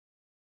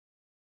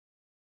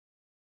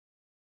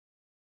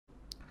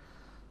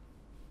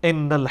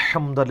ان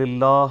الحمد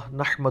للہ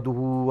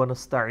نحمده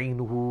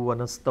ونستعینه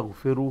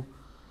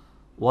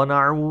ونستغفره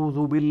ونعوذ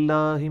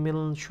باللہ من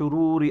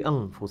شرور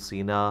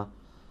انفسنا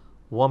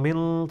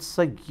ومن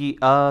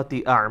سیئات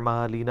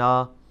اعمالنا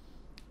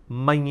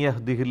من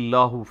يهده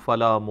الله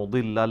فلا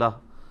مضل له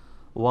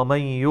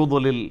ومن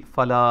يضلل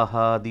فلا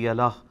هادي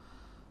له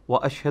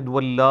واشهد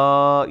ان لا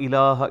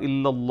اله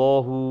الا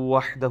الله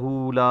وحده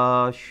لا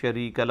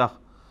شريك له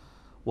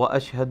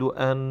واشهد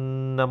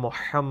ان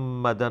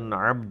محمدا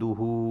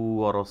عبده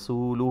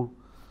ورسوله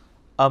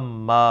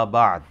اما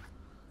بعد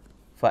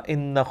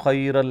فان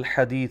خير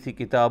الحديث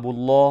كتاب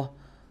الله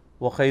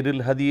وخير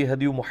الهدي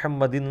هدي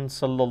محمد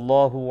صلى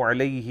الله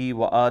عليه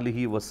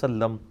واله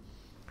وسلم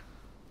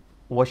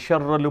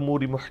وشر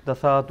الامور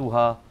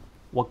محدثاتها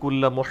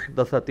وكل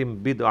محدثة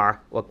بدعة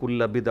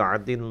وكل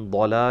بدعة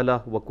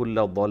ضلالة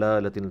وكل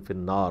ضلالة في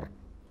النار.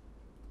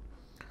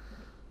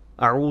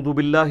 اعوذ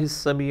باللہ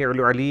السمیع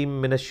العلیم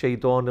من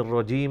الشیطان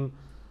الرجیم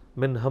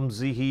من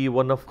ہمزہ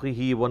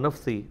ونفخہ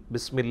ونفثہ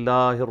بسم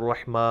اللہ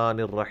الرحمن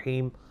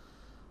الرحیم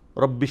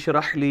رب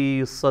اشرح لی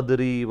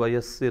صدری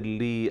ویسر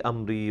لی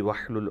امری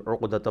واحلل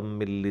عقدۃ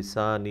من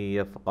لسانی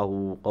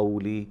یفقہوا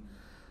قولی.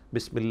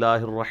 بسم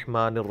اللہ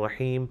الرحمن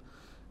الرحیم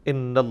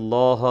ان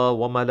اللہ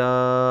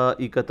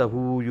وملائکتہ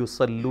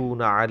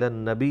یصلون علی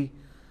النبی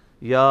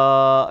یا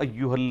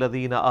ایہا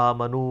الذین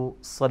آمنوا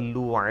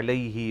صلوا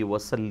علیہ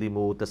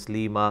وسلموا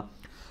تسلیما.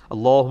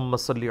 اللہم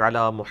صلی علی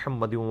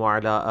محمد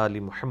وعلی آل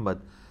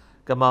محمد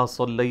کما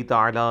صلیت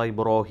علی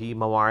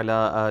ابراہیم وعلی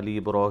آل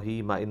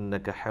ابراہیم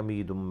انک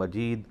حمید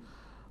مجید.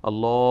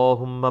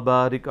 اللہم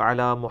بارک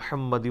علی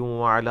محمد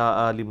وعلی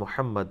آل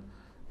محمد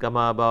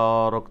کما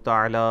بارکت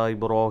علی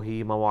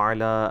ابراہیم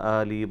وعلی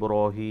آل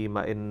ابراہیم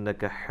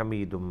انک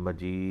حمید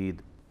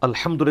مجید.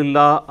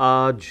 الحمدللہ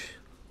آج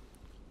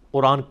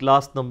قرآن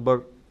کلاس نمبر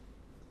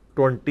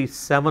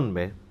 27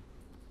 میں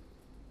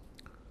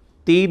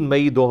 3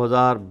 مئی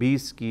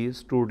 2020 کی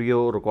اسٹوڈیو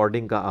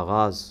ریکارڈنگ کا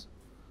آغاز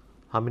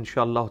ہم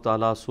انشاءاللہ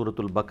تعالی سورۃ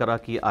البقرہ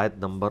کی آیت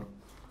نمبر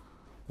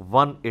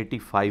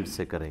 185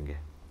 سے کریں گے.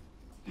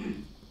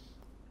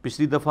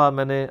 پچھلی دفعہ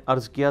میں نے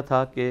عرض کیا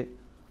تھا کہ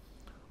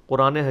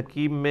قرآن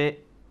حکیم میں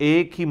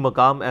ایک ہی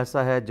مقام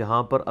ایسا ہے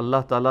جہاں پر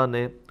اللہ تعالیٰ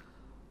نے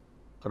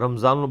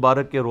رمضان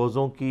المبارک کے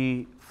روزوں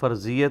کی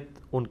فرضیت،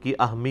 ان کی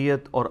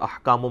اہمیت اور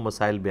احکام و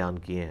مسائل بیان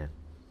کیے ہیں.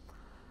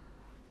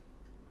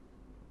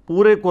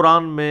 پورے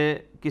قرآن میں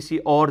کسی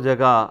اور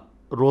جگہ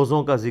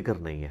روزوں کا ذکر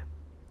نہیں ہے.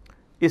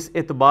 اس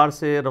اعتبار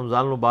سے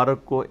رمضان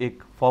المبارک کو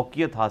ایک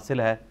فوقیت حاصل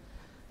ہے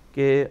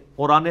کہ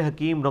قرآن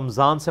حکیم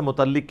رمضان سے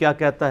متعلق کیا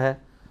کہتا ہے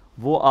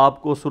وہ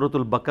آپ کو سورۃ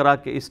البقرہ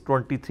کے اس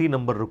 23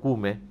 نمبر رکوع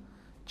میں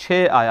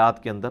 6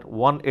 آیات کے اندر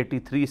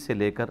 183 سے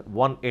لے کر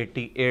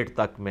 188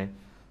 تک میں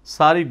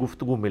ساری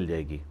گفتگو مل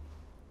جائے گی.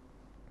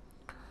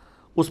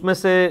 اس میں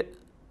سے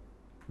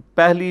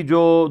پہلی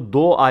جو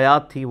 2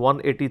 آیات تھی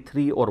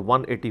 183 اور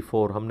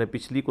 184 ہم نے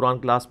پچھلی قرآن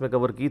کلاس میں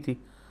کور کی تھی.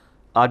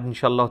 آج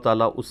انشاءاللہ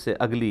تعالی اس سے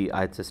اگلی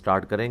آیت سے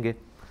سٹارٹ کریں گے.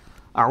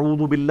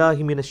 اعوذ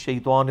باللہ من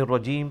الشیطان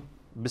الرجیم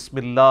بسم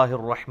اللہ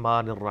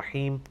الرحمن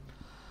الرحیم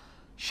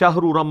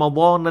شہر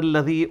رمضان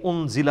الذی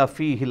انزل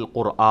فیہ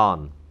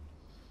القرآن.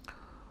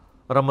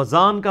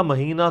 رمضان کا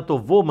مہینہ تو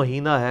وہ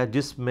مہینہ ہے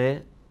جس میں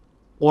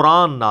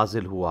قرآن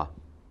نازل ہوا،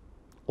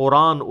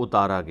 قرآن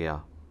اتارا گیا.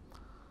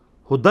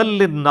 ہدی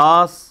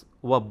للناس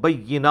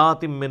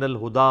وبینات من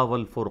الہدی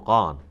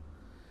والفرقان.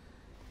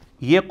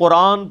 یہ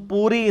قرآن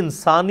پوری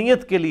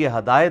انسانیت کے لیے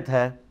ہدایت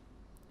ہے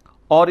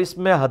اور اس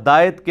میں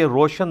ہدایت کے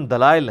روشن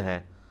دلائل ہیں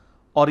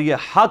اور یہ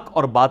حق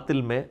اور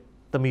باطل میں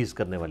تمیز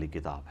کرنے والی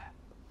کتاب ہے.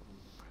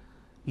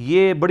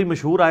 یہ بڑی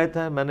مشہور آیت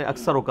ہے. میں نے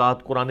اکثر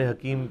اوقات قرآن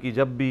حکیم کی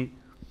جب بھی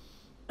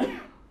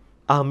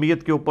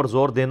اہمیت کے اوپر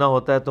زور دینا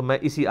ہوتا ہے تو میں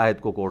اسی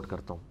آیت کو کوٹ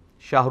کرتا ہوں.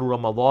 شہر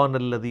رمضان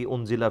الذی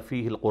انزل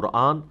فیہ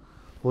القرآن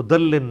ہدی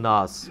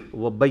للناس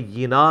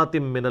وبینات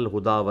من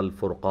الہدی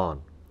والفرقان.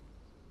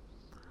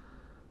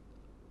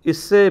 اس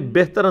سے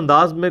بہتر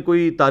انداز میں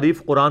کوئی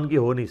تعریف قرآن کی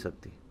ہو نہیں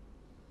سکتی.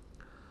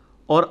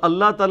 اور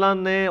اللہ تعالیٰ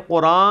نے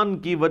قرآن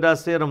کی وجہ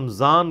سے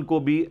رمضان کو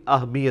بھی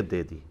اہمیت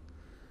دے دی،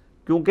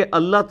 کیونکہ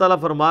اللہ تعالیٰ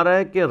فرما رہا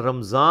ہے کہ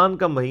رمضان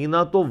کا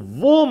مہینہ تو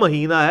وہ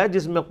مہینہ ہے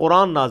جس میں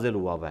قرآن نازل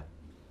ہوا ہے.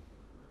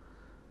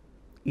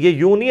 یہ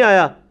یوں نہیں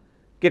آیا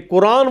کہ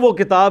قرآن وہ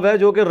کتاب ہے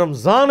جو کہ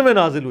رمضان میں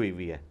نازل ہوئی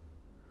ہوئی ہے،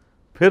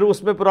 پھر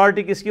اس میں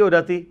پرائرٹی کس کی ہو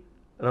جاتی؟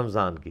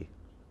 رمضان کی.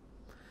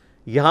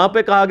 یہاں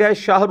پہ کہا گیا ہے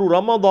شہر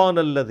رمضان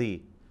الذی،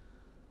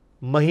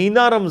 مہینہ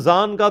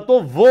رمضان کا تو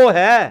وہ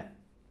ہے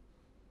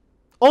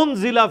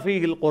انزل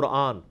فیہ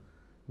القرآن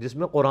جس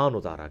میں قرآن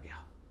اتارا گیا.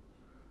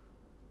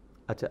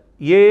 اچھا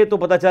یہ تو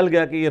پتہ چل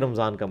گیا کہ یہ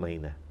رمضان کا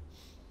مہینہ ہے.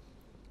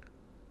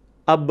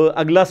 اب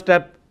اگلا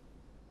سٹیپ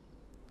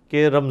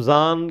کہ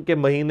رمضان کے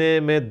مہینے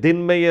میں دن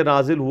میں یہ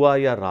نازل ہوا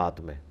یا رات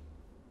میں.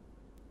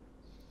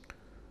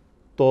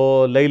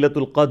 تو لیلۃ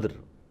القدر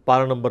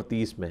پارہ نمبر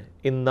 30 میں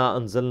انا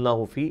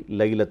انزلناہ فی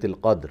لیلۃ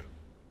القدر،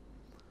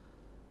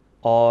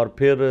 اور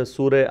پھر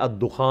سورہ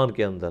الدخان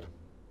کے اندر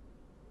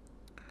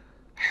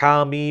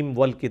حامیم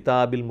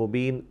والکتاب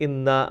المبین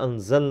انا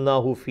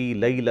انزلناہ فی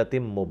لیلۃ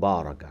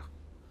مبارکہ.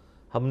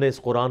 ہم نے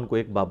اس قرآن کو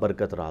ایک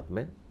بابرکت رات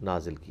میں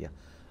نازل کیا.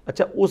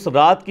 اچھا، اس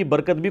رات کی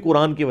برکت بھی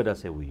قرآن کی وجہ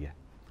سے ہوئی ہے.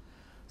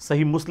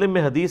 صحیح مسلم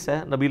میں حدیث ہے،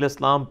 نبی علیہ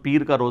السلام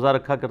پیر کا روزہ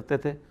رکھا کرتے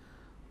تھے.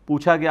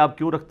 پوچھا کہ آپ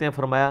کیوں رکھتے ہیں؟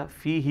 فرمایا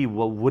فیہ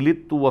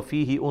ولدت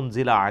وفیہ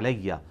انزل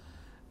علیہ،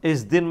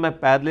 اس دن میں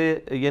پہلے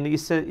یعنی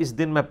اس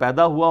دن میں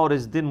پیدا ہوا اور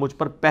اس دن مجھ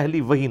پر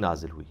پہلی وحی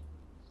نازل ہوئی.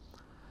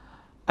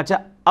 اچھا،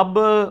 اب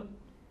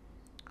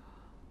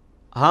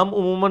ہم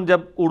عموماً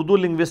جب اردو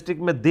لنگوسٹک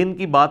میں دن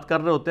کی بات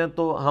کر رہے ہوتے ہیں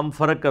تو ہم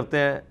فرق کرتے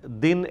ہیں.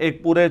 دن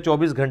ایک پورے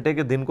 24 گھنٹے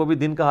کے دن کو بھی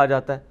دن کہا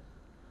جاتا ہے،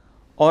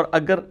 اور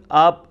اگر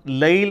آپ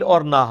لیل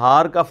اور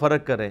نہار کا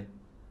فرق کریں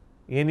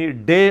یعنی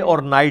ڈے اور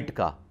نائٹ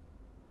کا،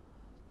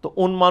 تو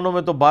ان معنوں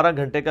میں تو 12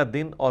 گھنٹے کا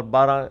دن اور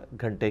 12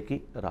 گھنٹے کی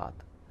رات.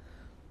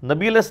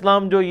 نبی علیہ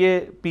السلام جو یہ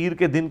پیر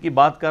کے دن کی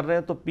بات کر رہے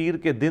ہیں تو پیر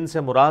کے دن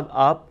سے مراد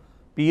آپ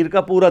پیر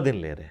کا پورا دن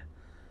لے رہے ہیں،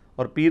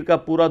 اور پیر کا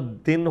پورا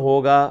دن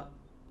ہوگا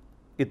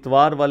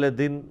اتوار والے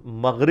دن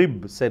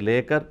مغرب سے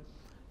لے کر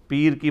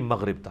پیر کی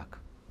مغرب تک.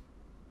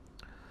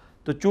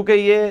 تو چونکہ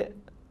یہ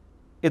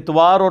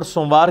اتوار اور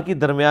سوموار کی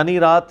درمیانی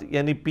رات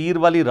یعنی پیر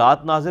والی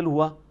رات نازل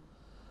ہوا،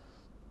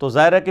 تو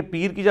ظاہر ہے کہ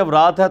پیر کی جب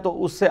رات ہے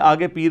تو اس سے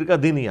آگے پیر کا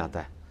دن ہی آتا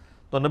ہے.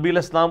 تو نبی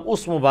علیہ السلام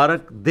اس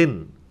مبارک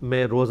دن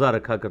میں روزہ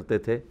رکھا کرتے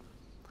تھے،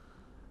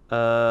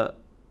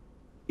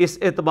 اس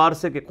اعتبار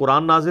سے کہ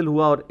قرآن نازل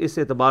ہوا، اور اس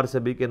اعتبار سے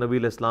بھی کہ نبی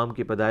علیہ السلام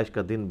کی پیدائش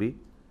کا دن بھی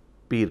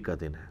پیر کا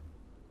دن ہے.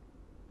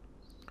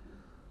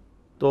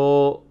 تو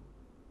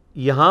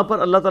یہاں پر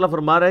اللہ تعالیٰ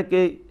فرما رہا ہے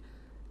کہ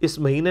اس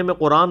مہینے میں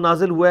قرآن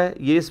نازل ہوا ہے،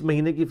 یہ اس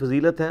مہینے کی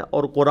فضیلت ہے،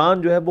 اور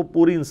قرآن جو ہے وہ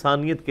پوری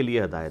انسانیت کے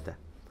لیے ہدایت ہے.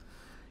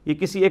 یہ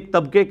کسی ایک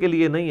طبقے کے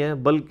لیے نہیں ہے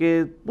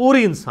بلکہ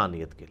پوری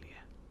انسانیت کے لیے.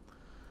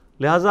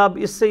 لہٰذا اب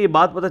اس سے یہ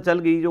بات پتہ چل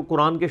گئی جو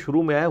قرآن کے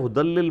شروع میں آیا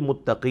ہدی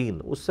للمتقین،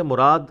 اس سے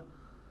مراد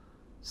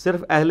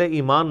صرف اہل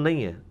ایمان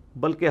نہیں ہے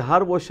بلکہ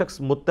ہر وہ شخص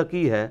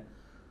متقی ہے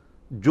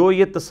جو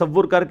یہ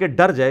تصور کر کے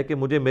ڈر جائے کہ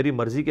مجھے میری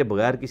مرضی کے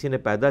بغیر کسی نے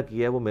پیدا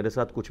کیا ہے، وہ میرے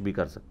ساتھ کچھ بھی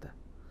کر سکتا ہے.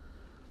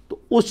 تو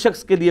اس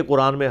شخص کے لیے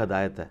قرآن میں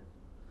ہدایت ہے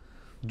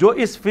جو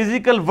اس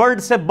فزیکل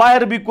ورلڈ سے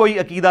باہر بھی کوئی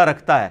عقیدہ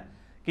رکھتا ہے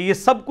کہ یہ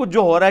سب کچھ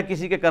جو ہو رہا ہے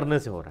کسی کے کرنے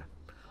سے ہو رہا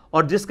ہے،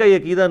 اور جس کا یہ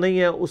عقیدہ نہیں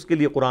ہے اس کے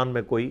لیے قرآن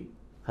میں کوئی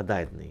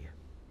ہدایت نہیں ہے.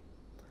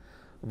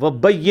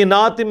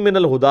 وَبَيِّنَاتٍ مِّنَ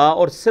الْهُدَىٰ،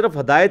 اور صرف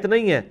ہدایت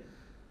نہیں ہے،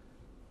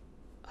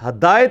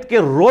 ہدایت کے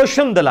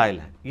روشن دلائل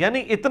ہیں،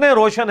 یعنی اتنے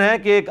روشن ہیں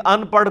کہ ایک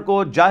ان پڑھ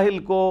کو، جاہل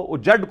کو،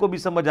 جڈ کو بھی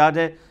سمجھ آ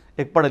جائے،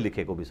 ایک پڑھے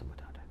لکھے کو بھی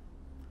سمجھ آ جائے.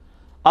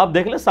 آپ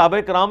دیکھ لیں صحابہ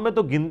کرام میں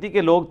تو گنتی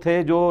کے لوگ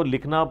تھے جو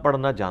لکھنا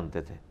پڑھنا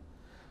جانتے تھے.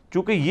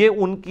 چونکہ یہ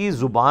ان کی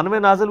زبان میں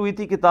نازل ہوئی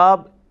تھی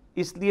کتاب،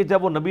 اس لیے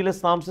جب وہ نبی علیہ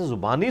السلام سے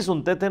زبانی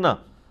سنتے تھے نا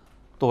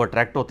تو وہ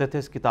اٹریکٹ ہوتے تھے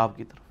اس کتاب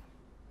کی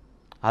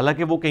طرف،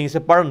 حالانکہ وہ کہیں سے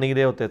پڑھ نہیں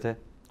رہے ہوتے تھے،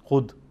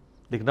 خود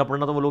لکھنا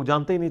پڑھنا تو وہ لوگ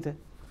جانتے ہی نہیں تھے.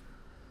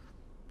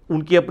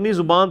 ان کی اپنی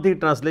زبان تھی،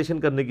 ٹرانسلیشن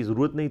کرنے کی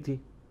ضرورت نہیں تھی.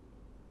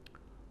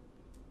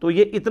 تو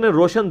یہ اتنے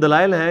روشن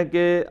دلائل ہیں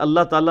کہ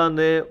اللہ تعالیٰ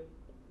نے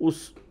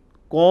اس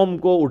قوم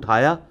کو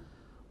اٹھایا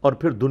اور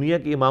پھر دنیا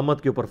کی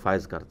امامت کے اوپر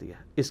فائز کر دیا.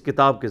 اس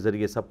کتاب کے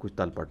ذریعے سب کچھ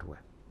تلپٹ ہوا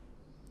ہے.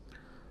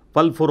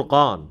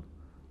 فالفرقان،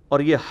 اور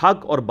یہ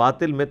حق اور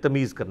باطل میں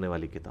تمیز کرنے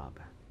والی کتاب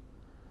ہے.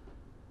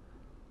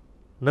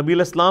 نبی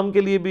علیہ السلام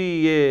کے لیے بھی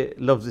یہ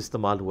لفظ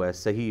استعمال ہوا ہے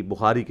صحیح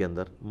بخاری کے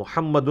اندر،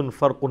 محمد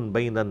فرق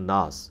بین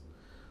الناس.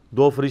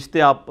 دو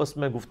فرشتے آپس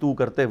میں گفتگو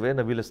کرتے ہوئے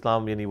نبی علیہ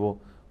السلام یعنی وہ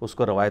اس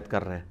کو روایت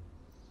کر رہے ہیں.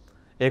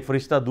 ایک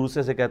فرشتہ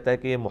دوسرے سے کہتا ہے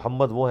کہ یہ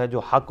محمد وہ ہے جو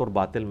حق اور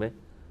باطل میں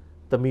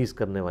تمیز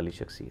کرنے والی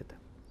شخصیت ہے.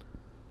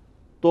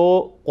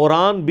 تو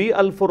قرآن بھی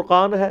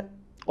الفرقان ہے،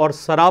 اور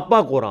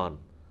سراپا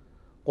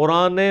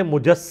قرآن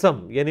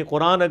مجسم، یعنی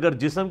قرآن اگر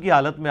جسم کی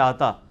حالت میں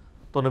آتا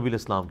تو نبی علیہ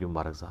السلام کی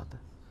مبارک ذات ہے.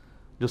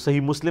 جو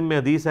صحیح مسلم میں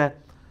حدیث ہے،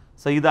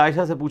 سیدہ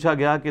عائشہ سے پوچھا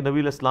گیا کہ نبی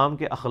علیہ السلام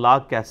کے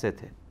اخلاق کیسے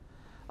تھے.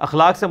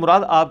 اخلاق سے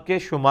مراد آپ کے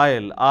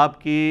شمائل، آپ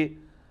کی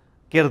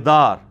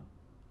کردار،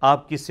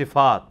 آپ کی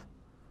صفات،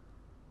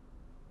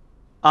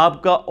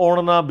 آپ کا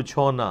اوڑھنا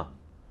بچھونا،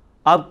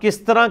 آپ کس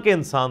طرح کے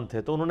انسان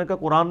تھے. تو انہوں نے کہا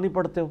قرآن نہیں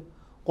پڑھتے ہو؟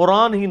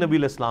 قرآن ہی نبی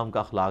علیہ السلام کا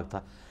اخلاق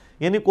تھا.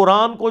 یعنی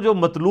قرآن کو جو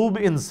مطلوب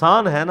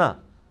انسان ہے نا،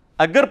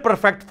 اگر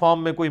پرفیکٹ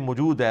فارم میں کوئی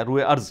موجود ہے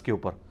روئے ارض کے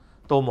اوپر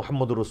تو وہ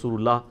محمد رسول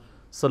اللہ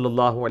صلی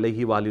اللہ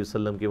علیہ وآلہ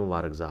وسلم کی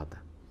مبارک ذات ہے.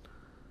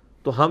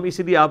 تو ہم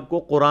اسی لیے آپ کو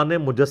قرآن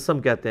مجسم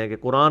کہتے ہیں کہ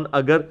قرآن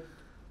اگر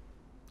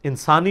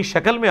انسانی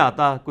شکل میں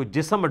آتا کوئی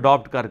جسم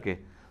اڈاپٹ کر کے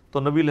تو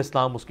نبی علیہ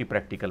السلام اس کی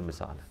پریکٹیکل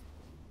مثال ہے.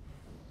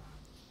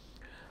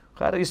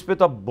 خیر اس پہ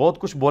تو اب بہت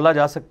کچھ بولا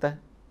جا سکتا ہے،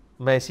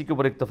 میں اسی کے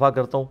اوپر اکتفا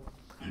کرتا ہوں.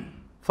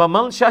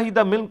 فَمَنْ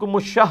شَهِدَ مِنْكُمُ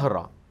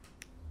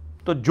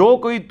الشَّهْرَ، تو جو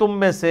کوئی تم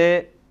میں سے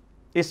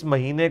اس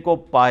مہینے کو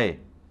پائے،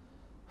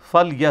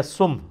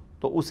 فَلْيَصُمْ،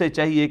 تو اسے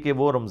چاہیے کہ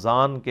وہ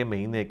رمضان کے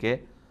مہینے کے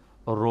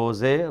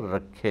روزے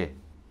رکھے.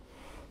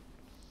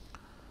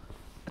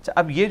 اچھا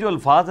اب یہ جو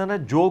الفاظ ہیں نا،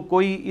 جو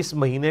کوئی اس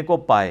مہینے کو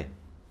پائے،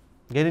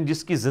 یعنی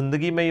جس کی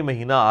زندگی میں یہ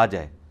مہینہ آ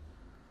جائے،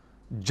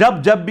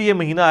 جب بھی یہ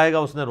مہینہ آئے گا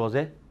اس نے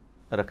روزے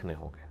رکھنے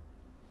ہوں گے.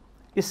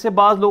 اس سے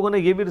بعض لوگوں نے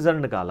یہ بھی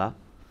رزلٹ نکالا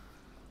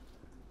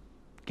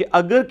کہ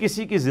اگر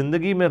کسی کی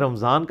زندگی میں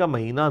رمضان کا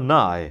مہینہ نہ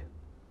آئے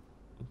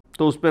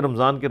تو اس پہ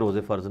رمضان کے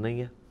روزے فرض نہیں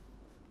ہیں.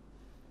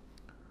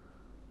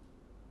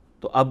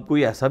 تو اب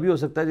کوئی ایسا بھی ہو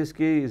سکتا ہے جس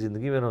کی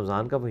زندگی میں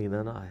رمضان کا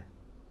مہینہ نہ آئے.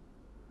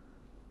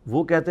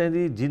 وہ کہتے ہیں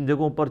جی جن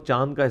جگہوں پر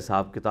چاند کا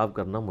حساب کتاب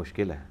کرنا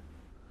مشکل ہے,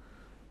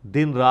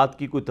 دن رات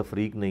کی کوئی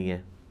تفریق نہیں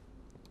ہے,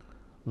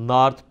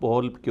 نارتھ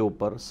پول کے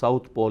اوپر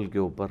ساؤتھ پول کے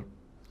اوپر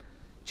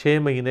 6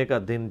 مہینے کا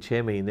دن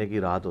 6 مہینے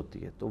کی رات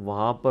ہوتی ہے, تو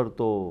وہاں پر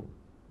تو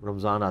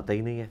رمضان آتا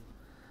ہی نہیں ہے.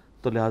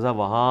 تو لہٰذا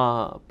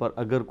وہاں پر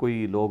اگر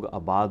کوئی لوگ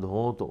آباد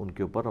ہوں تو ان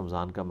کے اوپر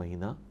رمضان کا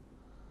مہینہ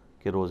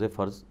کے روزے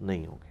فرض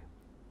نہیں ہوں گے.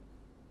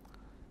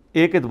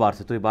 ایک اعتبار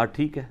سے تو یہ بات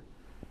ٹھیک ہے.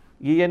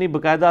 یہ یعنی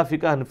باقاعدہ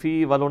فقہ حنفی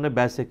والوں نے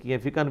بحثیں کی ہیں.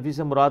 فقہ حنفی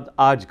سے مراد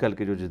آج کل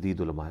کے جو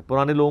جدید علماء ہیں.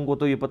 پرانے لوگوں کو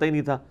تو یہ پتہ ہی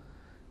نہیں تھا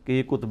کہ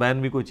یہ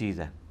قطبین بھی کوئی چیز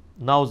ہے,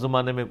 نہ اس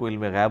زمانے میں کوئی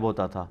علم غیب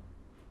ہوتا تھا.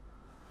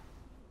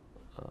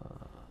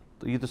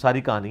 تو یہ تو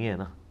ساری کہانی ہے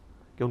نا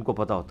کہ ان کو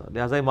پتہ ہوتا.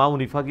 لہٰذا امام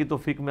حنیفہ کی تو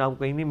فقہ میں آپ کو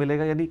کہیں نہیں ملے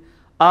گا. یعنی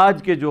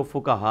آج کے جو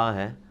فقہاء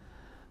ہیں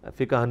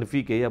فقہ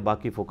حنفی کے یا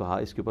باقی فقہاء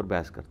اس کے اوپر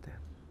بحث کرتے ہیں,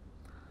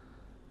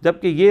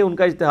 جبکہ یہ ان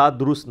کا اجتہاد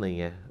درست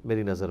نہیں ہے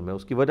میری نظر میں.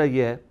 اس کی وجہ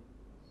یہ ہے,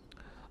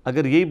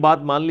 اگر یہی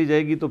بات مان لی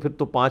جائے گی تو پھر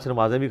تو 5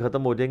 نمازیں بھی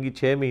ختم ہو جائیں گی.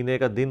 6 مہینے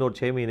کا دن اور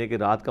 6 مہینے کی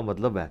رات کا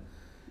مطلب ہے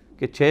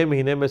کہ 6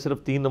 مہینے میں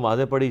صرف 3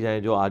 نمازیں پڑھی جائیں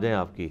جو آ جائیں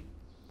آپ کی,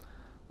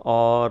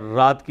 اور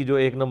رات کی جو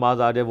 1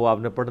 نماز آ جائے وہ آپ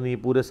نے پڑھنی ہے.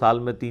 پورے سال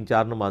میں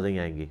 3-4 نمازیں ہی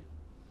آئیں گی.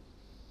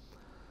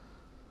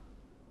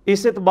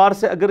 اس اعتبار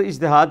سے اگر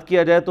اجتہاد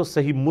کیا جائے تو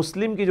صحیح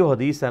مسلم کی جو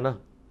حدیث ہے نا,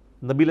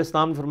 نبی علیہ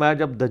السلام نے فرمایا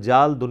جب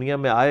دجال دنیا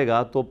میں آئے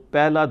گا تو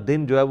پہلا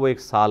دن جو ہے وہ 1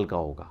 سال کا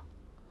ہوگا,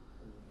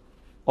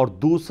 اور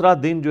دوسرا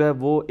دن جو ہے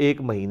وہ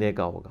 1 مہینے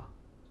کا ہوگا,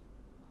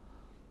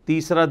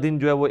 تیسرا دن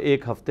جو ہے وہ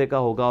 1 ہفتے کا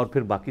ہوگا, اور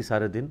پھر باقی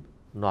سارے دن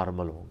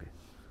نارمل ہوں گے.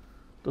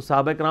 تو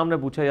صحابہ کرام نے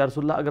پوچھا یا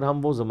رسول اللہ اگر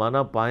ہم وہ زمانہ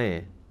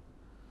پائیں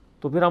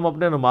تو پھر ہم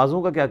اپنے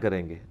نمازوں کا کیا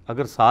کریں گے؟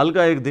 اگر سال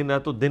کا 1 دن ہے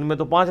تو دن میں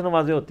تو 5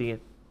 نمازیں ہوتی ہیں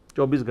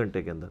 24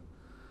 گھنٹے کے اندر.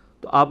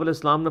 تو آپ علیہ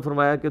السلام نے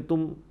فرمایا کہ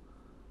تم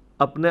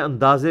اپنے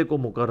اندازے کو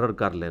مقرر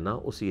کر لینا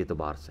اسی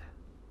اعتبار سے.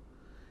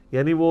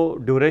 یعنی وہ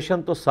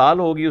ڈیوریشن تو سال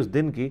ہوگی اس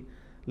دن کی,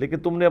 لیکن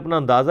تم نے اپنا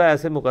اندازہ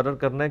ایسے مقرر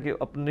کرنا ہے کہ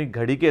اپنی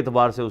گھڑی کے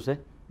اعتبار سے اسے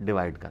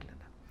ڈیوائیڈ کر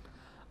لینا.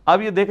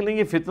 اب یہ دیکھ لیں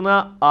یہ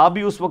فتنہ آ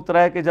بھی اس وقت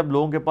رہا ہے کہ جب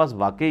لوگوں کے پاس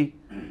واقعی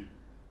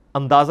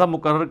اندازہ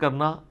مقرر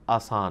کرنا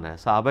آسان ہے.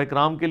 صحابہ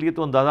کرام کے لیے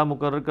تو اندازہ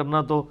مقرر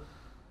کرنا تو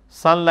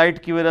سن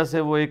لائٹ کی وجہ سے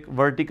وہ ایک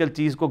ورٹیکل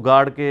چیز کو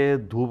گاڑ کے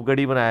دھوپ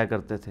گھڑی بنایا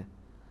کرتے تھے.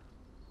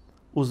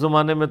 اس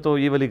زمانے میں تو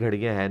یہ والی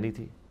گھڑیاں ہیں نہیں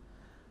تھی,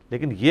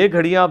 لیکن یہ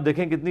گھڑیاں آپ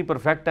دیکھیں کتنی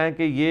پرفیکٹ ہیں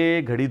کہ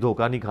یہ گھڑی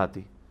دھوکہ نہیں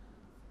کھاتی.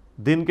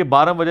 دن کے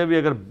 12 بجے بھی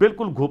اگر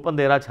بالکل گھوپ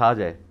اندھیرا چھا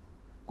جائے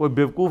کوئی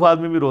بیوقوف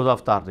آدمی بھی روزہ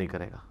افطار نہیں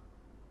کرے گا.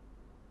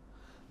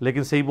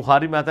 لیکن صحیح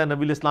بخاری میں آتا ہے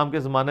نبی علیہ السلام کے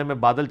زمانے میں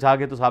بادل چھا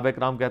گئے تو صحابہ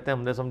کرام کہتے ہیں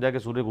ہم نے سمجھا کہ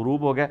سورج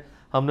غروب ہو گیا,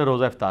 ہم نے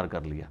روزہ افطار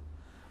کر لیا.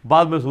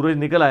 بعد میں سورج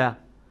نکل آیا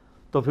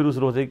تو پھر اس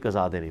روزے کی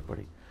قضا دینی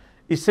پڑی.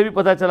 اس سے بھی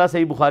پتہ چلا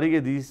صحیح بخاری کی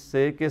حدیث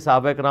سے کہ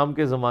صحابہ کرام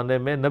کے زمانے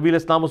میں نبی علیہ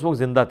السلام اس وقت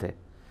زندہ تھے.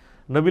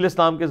 نبی علیہ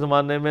السلام کے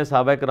زمانے میں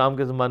صحابہ کرام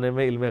کے زمانے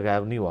میں علم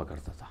غیب نہیں ہوا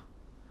کرتا تھا,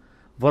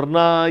 ورنہ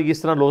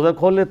اس طرح روزہ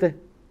کھول لیتے.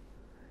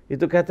 یہ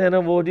تو کہتے ہیں نا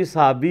وہ جی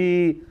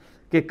صحابی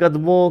کے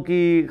قدموں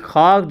کی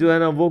خاک جو ہے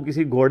نا وہ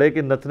کسی گھوڑے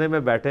کے نتنے میں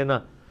بیٹھے نا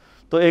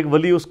تو ایک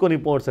ولی اس کو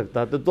نہیں پہنچ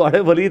سکتا. تو تھوڑے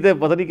ولی تھے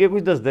پتہ نہیں کہ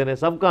کچھ دس دینے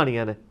سب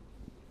کہانیاں نے.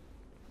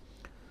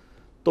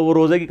 تو وہ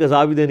روزے کی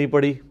قضا بھی دینی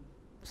پڑی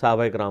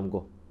صحابہ کرام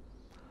کو.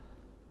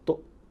 تو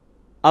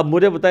اب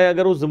مجھے بتائیں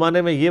اگر اس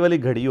زمانے میں یہ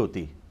والی گھڑی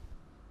ہوتی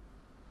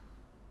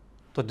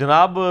تو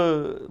جناب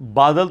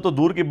بادل تو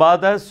دور کی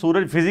بات ہے,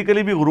 سورج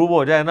فزیکلی بھی غروب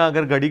ہو جائے نا,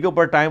 اگر گھڑی کے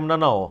اوپر ٹائم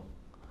نہ ہو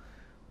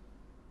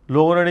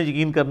لوگوں نے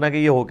یقین کرنا کہ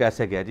یہ ہو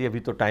کیسے گیا جی, ابھی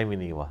تو ٹائم ہی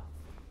نہیں ہوا.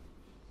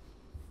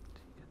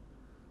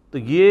 تو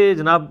یہ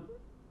جناب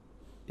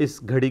اس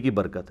گھڑی کی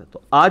برکت ہے. تو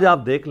آج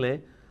آپ دیکھ لیں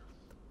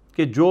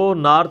کہ جو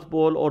نارتھ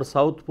پول اور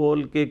ساؤتھ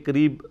پول کے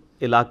قریب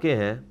علاقے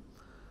ہیں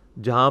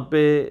جہاں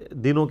پہ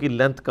دنوں کی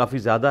لینتھ کافی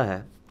زیادہ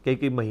ہے,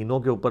 کئی مہینوں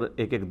کے اوپر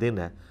ایک دن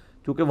ہے,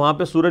 کیونکہ وہاں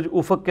پہ سورج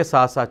افق کے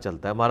ساتھ ساتھ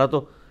چلتا ہے. ہمارا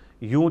تو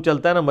یوں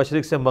چلتا ہے نا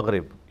مشرق سے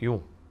مغرب یوں,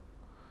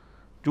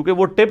 چونکہ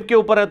وہ ٹپ کے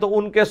اوپر ہے تو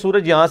ان کے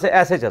سورج یہاں سے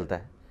ایسے چلتا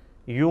ہے,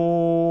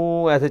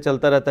 یوں ایسے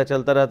چلتا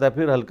رہتا ہے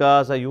پھر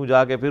ہلکا سا یوں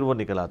جا کے پھر وہ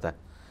نکل آتا ہے.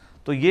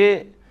 تو یہ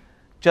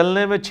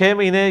چلنے میں 6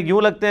 مہینے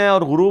یوں لگتے ہیں,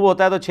 اور غروب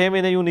ہوتا ہے تو 6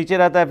 مہینے یوں نیچے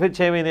رہتا ہے, پھر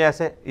 6 مہینے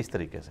ایسے اس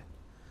طریقے سے.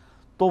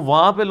 تو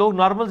وہاں پہ لوگ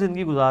نارمل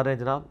زندگی گزار رہے ہیں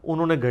جناب.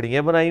 انہوں نے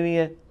گھڑیاں بنائی ہوئی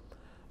ہیں,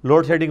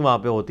 لوڈ شیڈنگ وہاں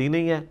پہ ہوتی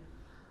نہیں ہے,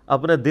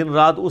 اپنے دن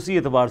رات اسی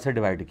اعتبار سے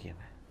ڈیوائڈ کیے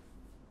ہوئے ہیں.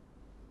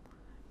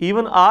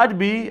 ایون آج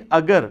بھی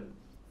اگر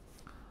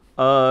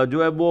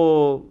جو ہے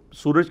وہ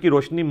سورج کی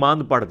روشنی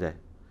ماند پڑ جائے,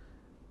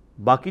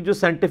 باقی جو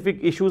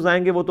سائنٹیفک ایشوز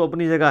آئیں گے وہ تو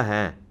اپنی جگہ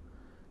ہیں,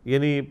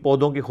 یعنی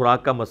پودوں کی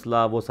خوراک کا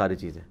مسئلہ وہ ساری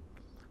چیزیں,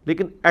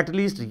 لیکن ایٹ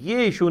لیسٹ یہ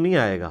ایشو نہیں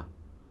آئے گا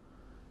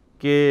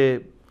کہ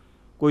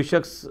کوئی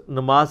شخص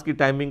نماز کی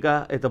ٹائمنگ کا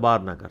اعتبار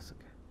نہ کر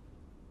سکے.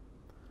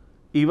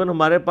 ایون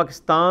ہمارے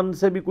پاکستان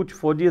سے بھی کچھ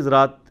فوجی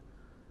حضرات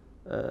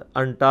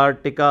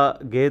انٹارکٹیکا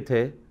گئے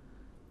تھے,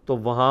 تو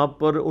وہاں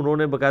پر انہوں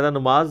نے باقاعدہ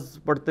نماز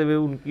پڑھتے ہوئے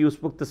ان کی اس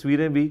وقت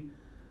تصویریں بھی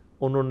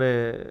انہوں نے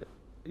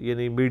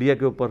یعنی میڈیا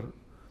کے اوپر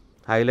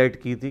ہائی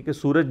لائٹ کی تھی کہ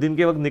سورج دن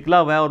کے وقت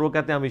نکلا ہوا ہے اور وہ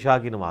کہتے ہیں ہم عشاء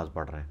کی نماز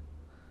پڑھ رہے ہیں.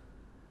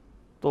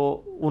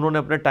 تو انہوں نے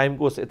اپنے ٹائم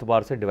کو اس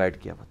اعتبار سے ڈیوائڈ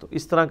کیا ہوا. تو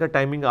اس طرح کا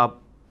ٹائمنگ آپ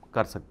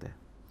کر سکتے ہیں.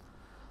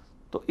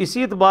 تو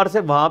اسی اعتبار سے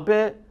وہاں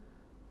پہ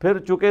پھر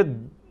چونکہ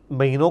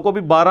مہینوں کو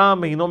بھی 12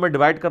 مہینوں میں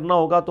ڈیوائڈ کرنا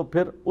ہوگا تو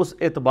پھر اس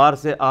اعتبار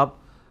سے آپ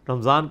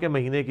رمضان کے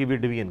مہینے کی بھی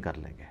ڈویژن کر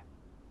لیں گے.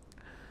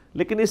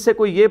 لیکن اس سے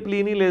کوئی یہ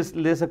پلی نہیں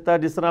لے سکتا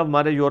جس طرح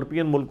ہمارے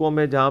یورپین ملکوں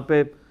میں جہاں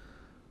پہ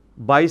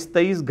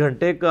 22-23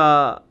 گھنٹے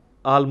کا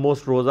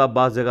آلموسٹ روزہ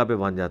بعض جگہ پہ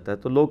بن جاتا ہے.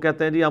 تو لوگ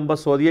کہتے ہیں جی ہم بس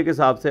سعودیہ کے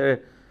حساب سے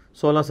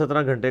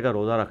 16-17 گھنٹے کا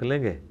روزہ رکھ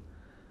لیں گے.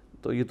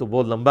 تو یہ تو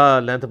بہت لمبا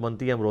لینتھ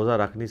بنتی ہے, ہم روزہ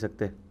رکھ نہیں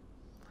سکتے.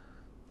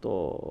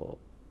 تو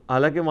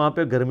حالانکہ وہاں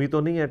پہ گرمی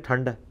تو نہیں ہے,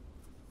 ٹھنڈ ہے,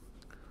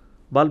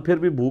 بل پھر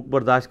بھی بھوک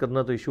برداشت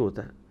کرنا تو ایشو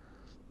ہوتا ہے.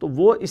 تو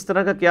وہ اس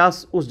طرح کا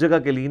قیاس اس جگہ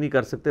کے لیے نہیں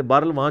کر سکتے.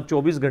 بہرحال وہاں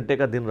 24 گھنٹے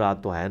کا دن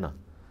رات تو ہے نا,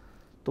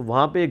 تو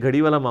وہاں پہ یہ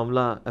گھڑی والا معاملہ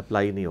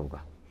اپلائی نہیں ہوگا.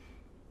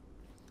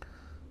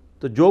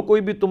 تو جو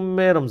کوئی بھی تم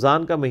میں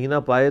رمضان کا مہینہ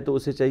پائے تو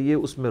اسے چاہیے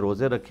اس میں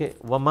روزے رکھے.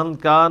 وَمَنْ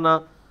كَانَ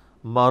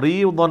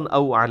مَرِيضًا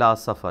أَوْ عَلَى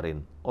سَفَرٍ,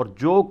 اور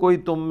جو کوئی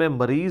تم میں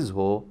مریض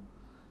ہو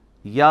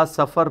یا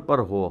سفر پر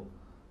ہو,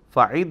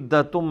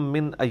 فَعِدَّةٌ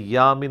مِّنْ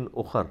أَيَّامٍ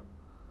أُخَرَ,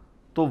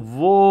 تو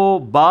وہ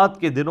بعد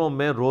کے دنوں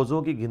میں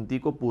روزوں کی گنتی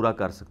کو پورا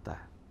کر سکتا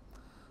ہے.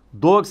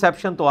 2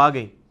 ایکسیپشن تو آ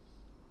گئیں,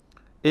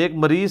 ایک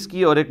مریض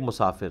کی اور ایک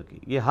مسافر کی.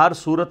 یہ ہر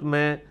صورت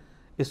میں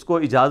اس کو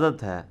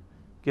اجازت ہے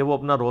کہ وہ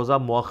اپنا روزہ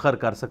مؤخر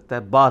کر سکتا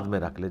ہے, بعد میں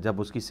رکھ لے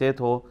جب اس کی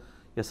صحت ہو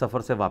یا سفر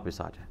سے واپس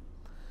آ جائے.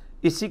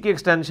 اسی کی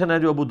ایکسٹینشن ہے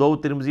جو ابو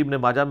داؤد, ترمذی, ابن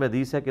ماجہ میں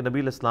حدیث ہے کہ نبی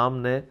علیہ السلام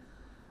نے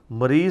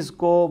مریض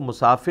کو,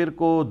 مسافر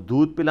کو,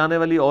 دودھ پلانے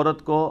والی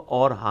عورت کو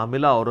اور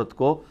حاملہ عورت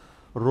کو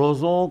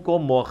روزوں کو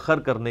مؤخر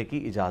کرنے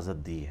کی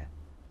اجازت دی ہے.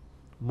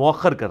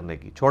 مؤخر کرنے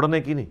کی,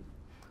 چھوڑنے کی نہیں.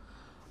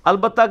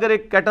 البتہ اگر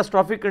ایک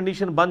کیٹاسٹرافک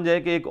کنڈیشن بن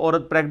جائے کہ ایک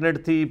عورت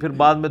پریگننٹ تھی, پھر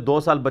بعد میں 2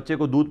 سال بچے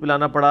کو دودھ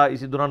پلانا پڑا,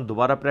 اسی دوران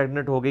دوبارہ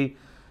پریگننٹ ہو گئی,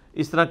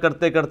 اس طرح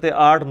کرتے کرتے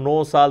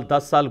 8-9 سال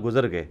 10 سال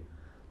گزر گئے,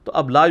 تو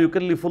اب لا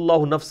یکلف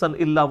اللہ نفسا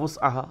الا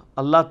وسعها,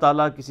 اللہ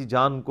تعالیٰ کسی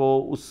جان کو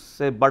اس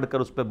سے بڑھ کر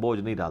اس پہ بوجھ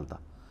نہیں ڈالتا.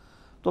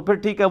 تو پھر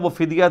ٹھیک ہے, وہ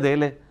فدیہ دے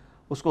لے,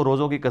 اس کو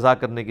روزوں کی قضا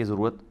کرنے کی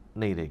ضرورت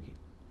نہیں رہے گی.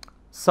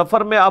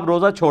 سفر میں آپ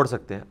روزہ چھوڑ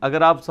سکتے ہیں.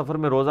 اگر آپ سفر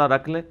میں روزہ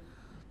رکھ لیں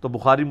تو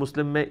بخاری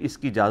مسلم میں اس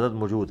کی اجازت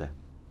موجود ہے.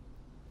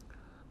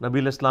 نبی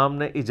علیہ السلام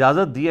نے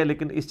اجازت دی ہے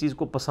لیکن اس چیز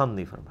کو پسند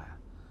نہیں فرمایا.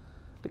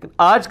 لیکن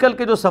آج کل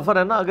کے جو سفر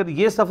ہے نا, اگر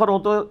یہ سفر ہو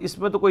تو اس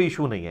میں تو کوئی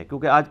ایشو نہیں ہے,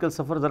 کیونکہ آج کل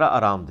سفر ذرا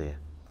آرام دہ ہے.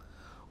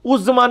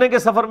 اس زمانے کے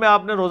سفر میں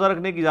آپ نے روزہ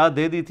رکھنے کی اجازت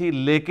دے دی تھی,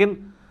 لیکن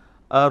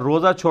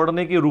روزہ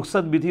چھوڑنے کی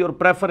رخصت بھی تھی اور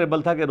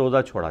پریفریبل تھا کہ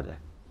روزہ چھوڑا جائے.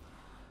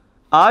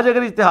 آج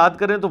اگر اجتہاد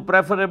کریں تو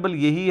پریفریبل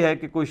یہی ہے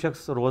کہ کوئی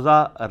شخص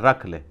روزہ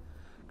رکھ لے,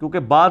 کیونکہ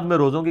بعد میں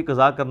روزوں کی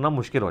قضا کرنا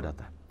مشکل ہو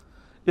جاتا ہے.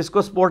 اس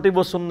کو سپورٹیو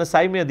و سنن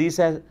نسائی میں حدیث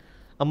ہے,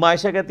 اما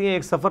عائشہ کہتی ہیں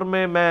ایک سفر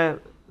میں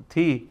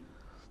تھی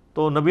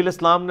تو نبی علیہ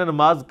السلام نے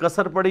نماز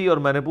قصر پڑھی اور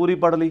میں نے پوری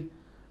پڑھ لی.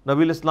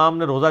 نبی علیہ السلام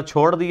نے روزہ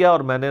چھوڑ دیا اور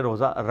میں نے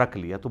روزہ رکھ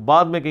لیا. تو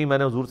بعد میں کہیں میں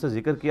نے حضور سے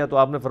ذکر کیا تو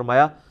آپ نے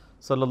فرمایا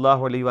صلی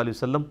اللہ علیہ وآلہ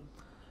وسلم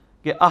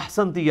کہ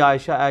احسنتی یا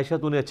عائشہ, عائشہ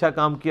تو نے اچھا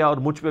کام کیا اور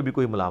مجھ پہ بھی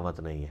کوئی ملامت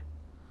نہیں ہے.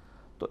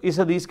 تو اس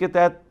حدیث کے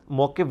تحت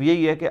موقف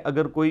یہی ہے کہ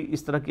اگر کوئی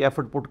اس طرح کی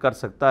ایفرٹ پٹ کر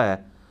سکتا ہے,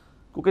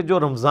 کیونکہ جو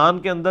رمضان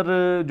کے اندر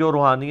جو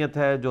روحانیت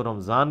ہے, جو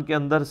رمضان کے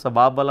اندر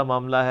ثواب والا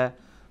معاملہ ہے,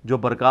 جو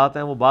برکات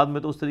ہیں, وہ بعد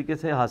میں تو اس طریقے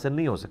سے حاصل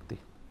نہیں ہو سکتی.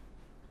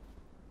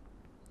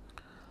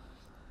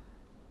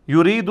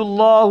 یرید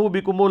اللہ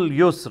بکم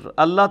اليسر,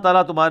 اللہ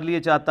تعالیٰ تمہارے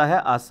لیے چاہتا ہے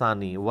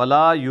آسانی.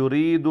 ولا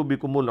یرید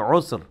بکم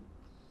العسر,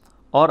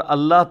 اور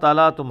اللہ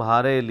تعالیٰ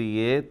تمہارے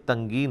لیے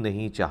تنگی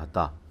نہیں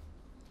چاہتا.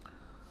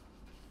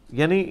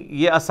 یعنی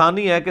یہ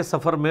آسانی ہے کہ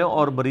سفر میں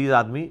اور مریض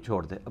آدمی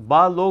چھوڑ دے.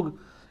 بعض لوگ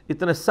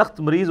اتنے سخت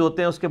مریض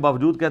ہوتے ہیں اس کے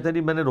باوجود کہتے ہیں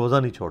جی میں نے روزہ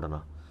نہیں چھوڑنا,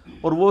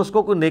 اور وہ اس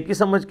کو کوئی نیکی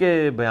سمجھ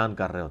کے بیان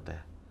کر رہے ہوتے ہیں.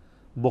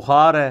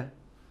 بخار ہے,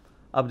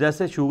 اب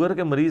جیسے شوگر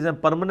کے مریض ہیں,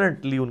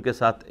 پرماننٹلی ان کے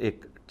ساتھ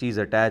ایک چیز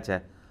اٹیچ ہے,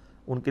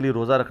 ان کے لیے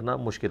روزہ رکھنا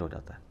مشکل ہو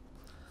جاتا ہے.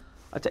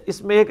 اچھا,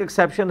 اس میں ایک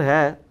ایکسیپشن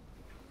ہے,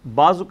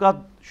 بعض اوقات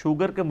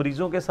شوگر کے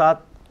مریضوں کے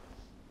ساتھ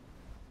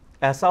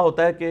ایسا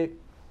ہوتا ہے کہ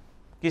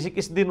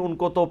کسی دن ان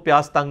کو تو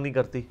پیاس تنگ نہیں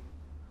کرتی,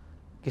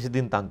 کسی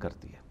دن تنگ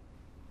کرتی ہے.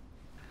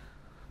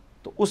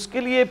 تو اس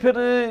کے لیے پھر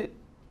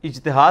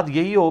اجتہاد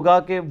یہی ہوگا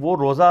کہ وہ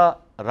روزہ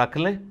رکھ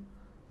لیں,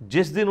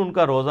 جس دن ان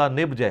کا روزہ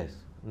نبھ جائے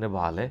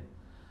نبھا لیں,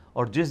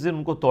 اور جس دن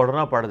ان کو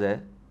توڑنا پڑ جائے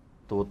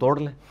تو وہ توڑ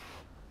لیں.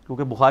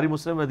 کیونکہ بخاری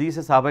مسلم حدیث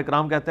ہے, صحابہ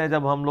کرام کہتے ہیں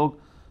جب ہم لوگ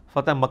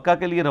فتح مکہ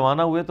کے لیے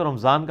روانہ ہوئے تو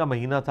رمضان کا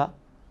مہینہ تھا,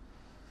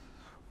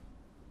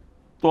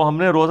 تو ہم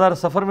نے روزہ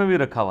سفر میں بھی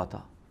رکھا ہوا تھا,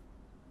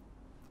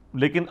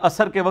 لیکن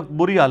عصر کے وقت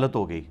بری حالت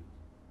ہو گئی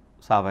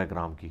صحابہ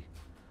کرام کی.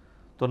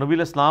 تو نبی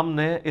علیہ السلام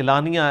نے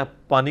اعلانیہ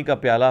پانی کا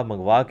پیالہ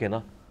منگوا کے نا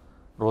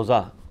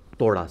روزہ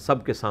توڑا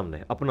سب کے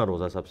سامنے, اپنا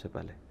روزہ سب سے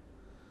پہلے.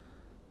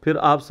 پھر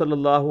آپ صلی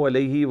اللہ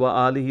علیہ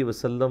وآلہ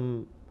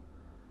وسلم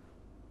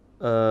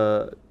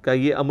کا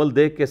یہ عمل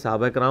دیکھ کے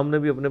صحابہ کرام نے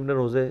بھی اپنے اپنے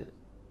روزے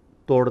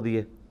توڑ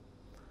دیے.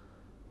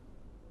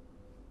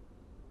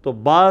 تو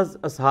بعض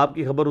اصحاب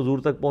کی خبر حضور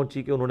تک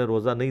پہنچی کہ انہوں نے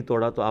روزہ نہیں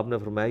توڑا, تو آپ نے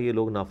فرمایا یہ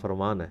لوگ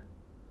نافرمان ہیں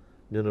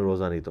جنہوں نے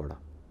روزہ نہیں توڑا,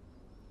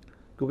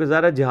 کیونکہ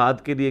ظاہر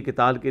جہاد کے لیے,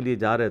 قتال کے لیے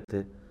جا رہے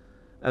تھے.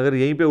 اگر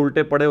یہیں پہ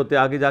الٹے پڑے ہوتے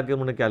آگے جا کے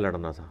انہوں نے کیا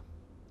لڑنا تھا.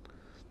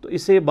 تو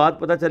اس سے یہ بات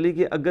پتہ چلی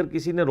کہ اگر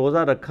کسی نے روزہ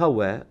رکھا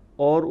ہوا ہے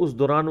اور اس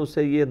دوران اس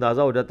سے یہ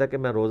اندازہ ہو جاتا ہے کہ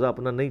میں روزہ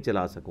اپنا نہیں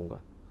چلا سکوں گا,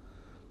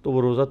 تو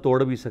وہ روزہ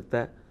توڑ بھی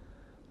سکتا ہے,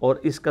 اور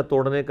اس کا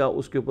توڑنے کا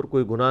اس کے اوپر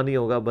کوئی گناہ نہیں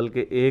ہوگا,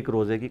 بلکہ ایک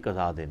روزے کی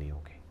قضا دینی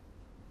ہوگی,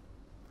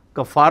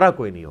 کفارہ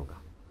کوئی نہیں ہوگا.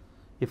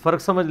 یہ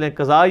فرق سمجھ لیں,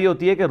 قضا یہ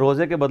ہوتی ہے کہ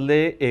روزے کے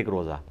بدلے ایک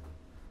روزہ.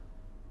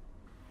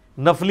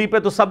 نفلی پہ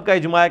تو سب کا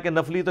اجماع ہے کہ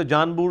نفلی تو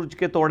جان بوجھ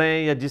کے توڑیں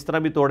یا جس طرح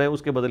بھی توڑیں,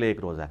 اس کے بدلے ایک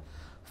روزہ ہے.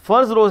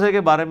 فرض روزے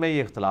کے بارے میں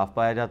یہ اختلاف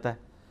پایا جاتا ہے,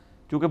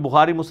 کیونکہ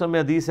بخاری مسلم میں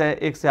حدیث ہے,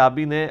 ایک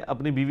صحابی نے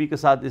اپنی بیوی کے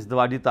ساتھ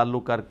ازدواجی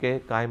تعلق کر کے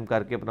قائم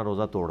کر کے اپنا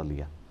روزہ توڑ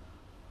لیا.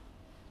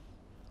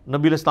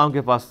 نبی علیہ السلام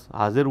کے پاس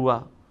حاضر ہوا,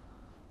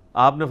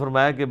 آپ نے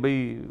فرمایا کہ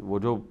بھئی وہ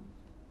جو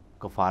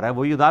کفارہ ہے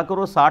وہی ادا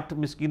کرو, 60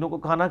 مسکینوں کو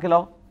کھانا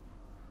کھلاؤ.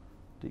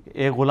 ٹھیک ہے,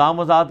 ایک غلام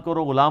آزاد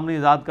کرو, غلام نہیں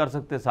آزاد کر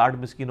سکتے, 60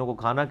 مسکینوں کو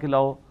کھانا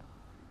کھلاؤ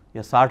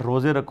یا 60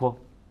 روزے رکھو.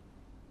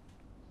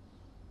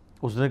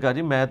 اس نے کہا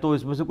جی میں تو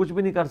اس میں سے کچھ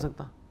بھی نہیں کر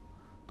سکتا.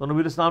 تو نبی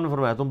علیہ السلام نے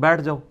فرمایا تم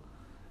بیٹھ جاؤ.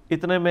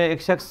 اتنے میں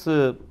ایک شخص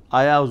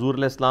آیا حضور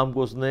علیہ السلام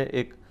کو, اس نے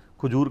ایک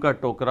کھجور کا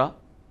ٹوکرا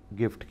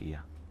گفٹ کیا.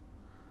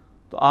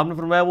 تو آپ نے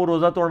فرمایا وہ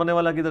روزہ توڑنے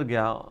والا کدھر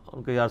گیا؟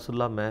 ان کہ یا رسول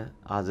اللہ میں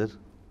حاضر.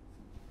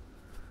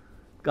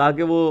 کہا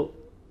کہ وہ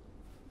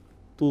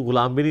تو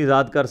غلام بھی نہیں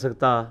آزاد کر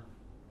سکتا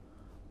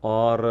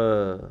اور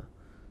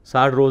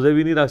 60 روزے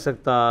بھی نہیں رکھ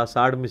سکتا,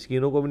 60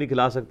 مسکینوں کو بھی نہیں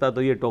کھلا سکتا,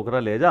 تو یہ ٹوکرا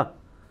لے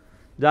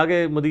جا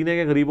کے مدینہ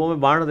کے غریبوں میں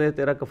بانٹ دے,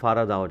 تیرا کفارہ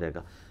ادا ہو جائے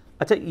گا.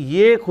 اچھا,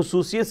 یہ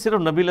خصوصیت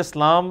صرف نبی علیہ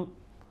السلام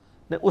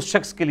نے اس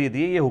شخص کے لیے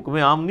دی ہے, یہ حکم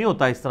عام نہیں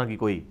ہوتا اس طرح کی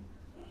کوئی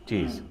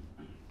چیز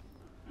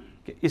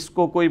کہ اس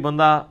کو کوئی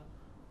بندہ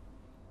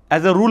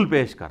ایز اے رول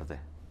پیش کر دے.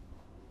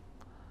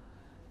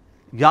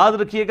 یاد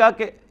رکھیے گا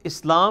کہ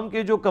اسلام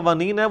کے جو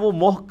قوانین ہیں وہ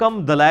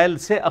محکم دلائل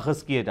سے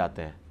اخذ کیے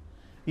جاتے ہیں.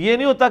 یہ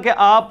نہیں ہوتا کہ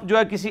آپ جو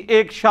ہے کسی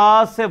ایک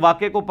شاذ سے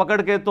واقعے کو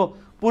پکڑ کے تو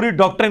پوری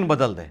ڈاکٹرن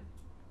بدل دیں.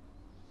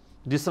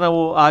 جس طرح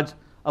وہ آج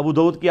ابو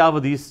داؤد کی آپ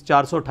حدیث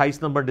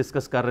 428 نمبر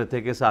ڈسکس کر رہے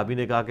تھے کہ صحابی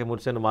نے کہا کہ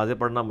مجھ سے نمازیں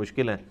پڑھنا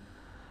مشکل ہے,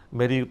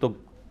 میری تو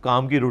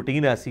کام کی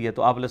روٹین ایسی ہے.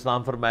 تو آپ علیہ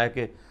السلام فرمایا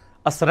کہ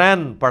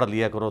اسرین پڑھ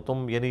لیا کرو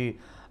تم, یعنی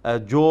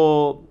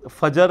جو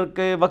فجر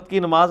کے وقت کی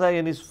نماز ہے,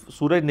 یعنی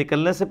سورج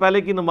نکلنے سے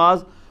پہلے کی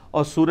نماز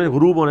اور سورج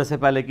غروب ہونے سے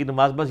پہلے کی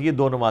نماز, بس یہ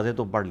 2 نمازیں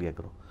تم پڑھ لیا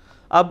کرو.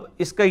 اب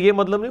اس کا یہ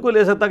مطلب نہیں کوئی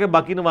لے سکتا کہ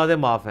باقی نمازیں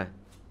معاف ہیں.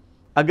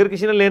 اگر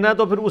کسی نے لینا ہے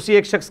تو پھر اسی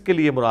ایک شخص کے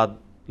لیے مراد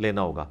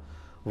لینا ہوگا,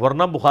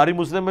 ورنہ بخاری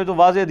مسلم میں تو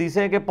واضح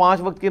حدیثیں ہیں کہ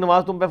 5 وقت کی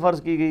نماز تم پہ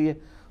فرض کی گئی ہے,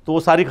 تو وہ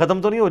ساری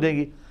ختم تو نہیں ہو جائیں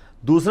گی.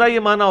 دوسرا یہ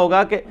معنی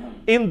ہوگا کہ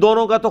ان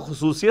دونوں کا تو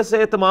خصوصیت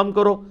سے اہتمام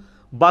کرو,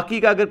 باقی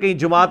کا اگر کہیں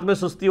جماعت میں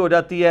سستی ہو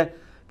جاتی ہے,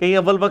 کہیں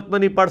اول وقت میں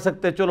نہیں پڑھ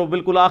سکتے, چلو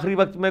بالکل آخری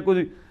وقت میں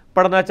کوئی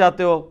پڑھنا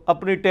چاہتے ہو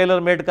اپنی ٹیلر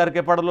میڈ کر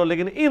کے پڑھ لو,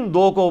 لیکن ان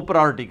 2 کو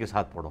پرائورٹی کے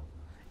ساتھ پڑھو,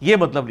 یہ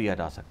مطلب لیا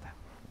جا سکتا ہے.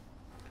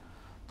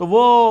 تو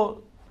وہ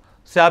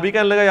صحابی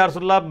کہنے لگا یا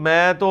رسول اللہ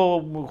میں تو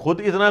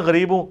خود اتنا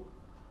غریب ہوں.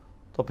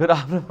 تو پھر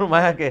آپ نے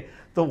فرمایا کہ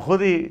تم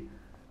خود ہی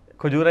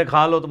کھجوریں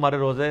کھا لو, تمہارے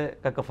روزے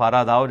کا کفارہ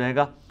ادا ہو جائے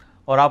گا.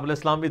 اور آپ علیہ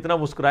السلام اتنا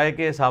مسکرائے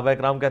کہ صحابہ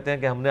اکرام کہتے ہیں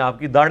کہ ہم نے آپ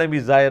کی داڑھیں بھی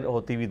ظاہر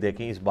ہوتی ہوئی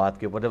دیکھیں اس بات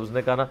کے اوپر, جب اس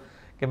نے کہا نا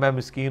کہ میں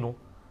مسکین ہوں.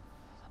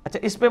 اچھا,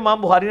 اس پہ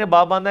امام بخاری نے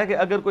باب باندھا ہے کہ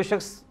اگر کوئی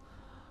شخص,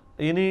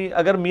 یعنی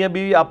اگر میاں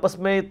بیوی آپس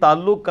میں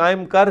تعلق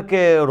قائم کر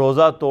کے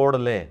روزہ توڑ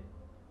لیں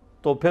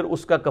تو پھر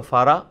اس کا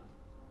کفارہ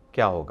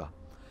کیا ہوگا.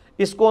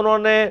 اس کو انہوں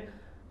نے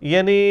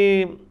یعنی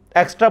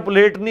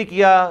ایکسٹراپولیٹ نہیں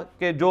کیا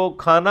کہ جو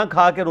کھانا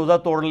کھا کے روزہ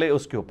توڑ لے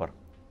اس کے اوپر.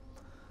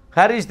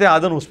 خیر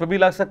اجتہاداً اس پہ بھی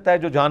لگ سکتا ہے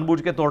جو جان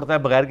بوجھ کے توڑتا ہے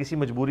بغیر کسی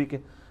مجبوری کے,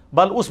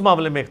 بل اس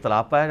معاملے میں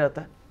اختلاف پایا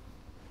جاتا ہے.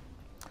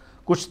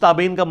 کچھ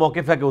تابعین کا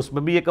موقف ہے کہ اس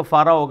میں بھی یہ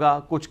کفارہ ہوگا,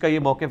 کچھ کا یہ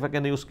موقف ہے کہ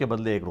نہیں اس کے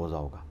بدلے ایک روزہ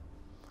ہوگا.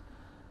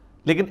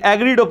 لیکن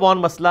ایگریڈ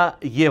اپون مسئلہ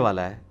یہ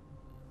والا ہے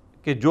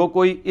کہ جو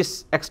کوئی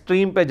اس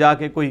ایکسٹریم پہ جا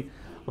کے کوئی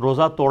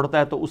روزہ توڑتا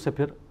ہے تو اس سے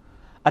پھر,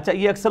 اچھا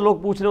یہ اکثر لوگ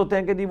پوچھ رہے ہوتے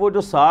ہیں کہ جی وہ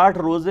جو 60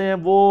 روزے ہیں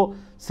وہ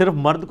صرف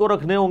مرد کو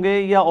رکھنے ہوں گے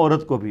یا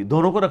عورت کو بھی؟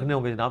 دونوں کو رکھنے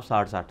ہوں گے جناب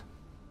 60.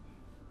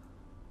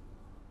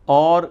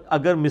 اور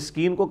اگر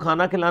مسکین کو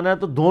کھانا کھلانا ہے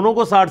تو دونوں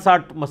کو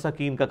 60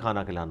 مساکین کا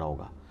کھانا کھلانا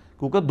ہوگا,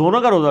 کیونکہ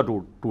دونوں کا روزہ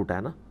ٹوٹا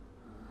ہے نا.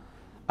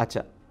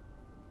 اچھا,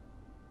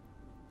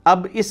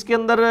 اب اس کے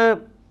اندر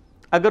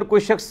اگر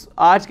کوئی شخص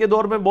آج کے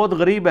دور میں بہت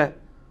غریب ہے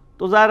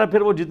تو ظاہر ہے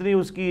پھر وہ جتنی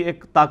اس کی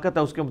ایک طاقت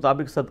ہے اس کے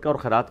مطابق صدقہ اور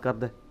خیرات کر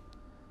دے,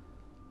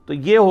 تو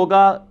یہ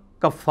ہوگا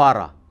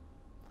کفارہ.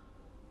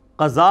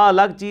 قضاء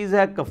الگ چیز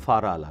ہے,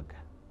 کفارہ الگ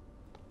ہے.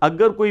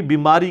 اگر کوئی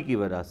بیماری کی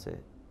وجہ سے,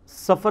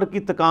 سفر کی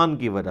تکان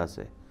کی وجہ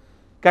سے,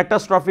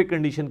 کیٹاسٹرافک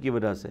کنڈیشن کی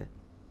وجہ سے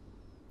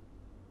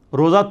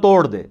روزہ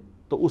توڑ دے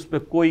تو اس پہ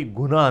کوئی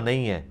گناہ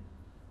نہیں ہے,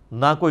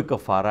 نہ کوئی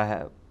کفارہ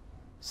ہے,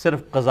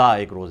 صرف قضاء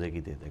ایک روزے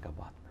کی دے دے گا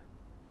بعد میں.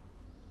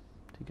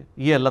 ٹھیک ہے,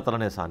 یہ اللہ تعالیٰ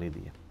نے آسانی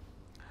دی ہے.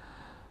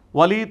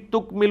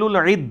 وَلِتُكْمِلُوا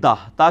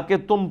الْعِدَّةَ, تاکہ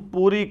تم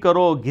پوری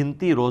کرو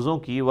گنتی روزوں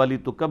کی.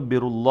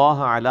 وَلِتُكَبِّرُوا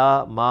اللَّهَ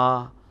عَلَى مَا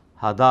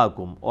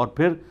هَدَاكُمْ, اور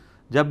پھر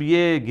جب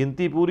یہ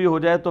گنتی پوری ہو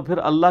جائے تو پھر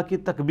اللہ کی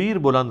تکبیر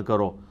بلند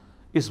کرو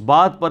اس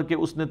بات پر کہ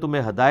اس نے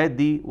تمہیں ہدایت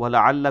دی.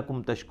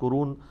 وَلَعَلَّكُمْ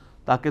تَشْكُرُونَ,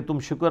 تاکہ تم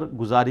شکر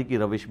گزاری کی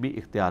روش بھی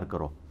اختیار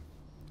کرو.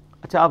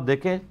 اچھا آپ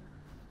دیکھیں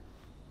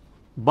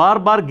بار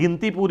بار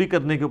گنتی پوری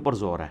کرنے کے اوپر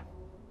زور ہے.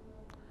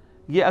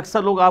 یہ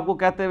اکثر لوگ آپ کو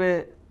کہتے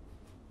ہوئے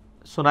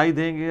سنائی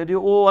دیں گے جی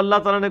او اللہ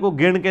تعالیٰ نے کو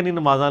گن کے نہیں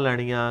نمازاں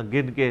لینیاں،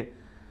 گن کے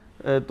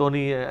تو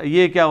نہیں،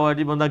 یہ کیا ہوا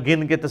جی بندہ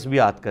گن کے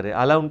تسبیحات کرے.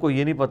 حالانکہ ان کو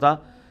یہ نہیں پتا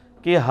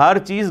کہ ہر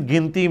چیز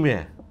گنتی میں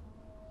ہے.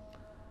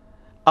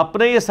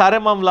 اپنے یہ سارے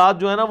معاملات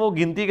جو ہیں نا وہ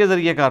گنتی کے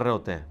ذریعے کر رہے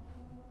ہوتے ہیں.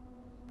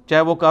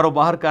 چاہے وہ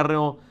کاروبار کر رہے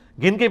ہوں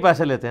گن کے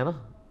پیسے لیتے ہیں نا،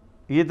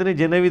 یہ اتنی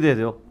جنیں بھی دے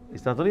دو،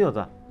 اس طرح تو نہیں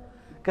ہوتا.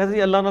 کہتے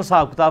ہیں اللہ نے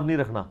حساب کتاب نہیں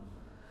رکھنا.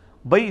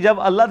 بھائی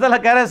جب اللہ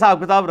تعالیٰ کہہ رہے ہیں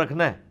حساب کتاب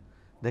رکھنا ہے،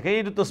 دیکھیں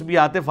یہ جو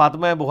تسبیحات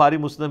فاطمہ ہے بخاری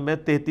مسلم میں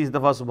 33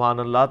 دفعہ سبحان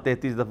اللہ،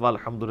 33 دفعہ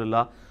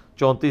الحمدللہ،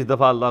 34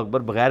 دفعہ اللہ اکبر،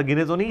 بغیر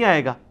گنے تو نہیں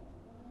آئے گا.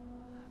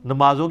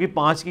 نمازوں کی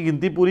 5 کی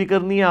گنتی پوری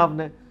کرنی ہے آپ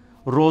نے،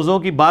 روزوں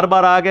کی بار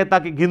بار آ گئے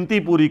تاکہ گنتی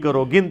پوری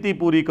کرو، گنتی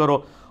پوری کرو،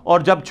 اور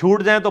جب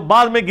چھوٹ جائیں تو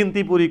بعد میں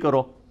گنتی پوری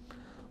کرو.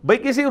 بھئی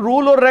کسی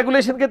رول اور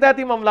ریگولیشن کے تحت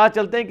ہی معاملات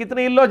چلتے ہیں.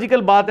 کتنی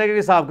illogical بات ہے کہ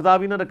حساب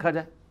کتاب ہی نہ رکھا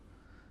جائے.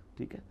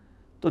 ٹھیک ہے،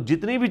 تو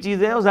جتنی بھی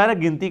چیزیں ہیں وہ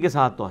ظاہر گنتی کے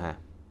ساتھ تو ہیں.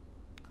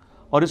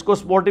 اور اس کو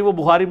سپورٹنگ وہ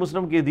بخاری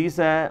مسلم کی حدیث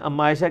ہے.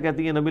 اما عائشہ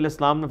کہتی ہیں نبی علیہ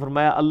السلام نے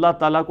فرمایا اللہ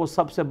تعالیٰ کو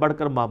سب سے بڑھ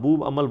کر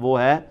محبوب عمل وہ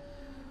ہے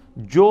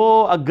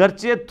جو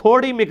اگرچہ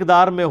تھوڑی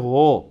مقدار میں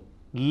ہو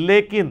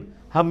لیکن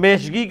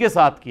ہمیشگی کے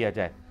ساتھ کیا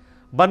جائے،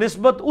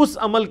 بنسبت اس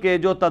عمل کے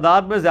جو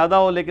تعداد میں زیادہ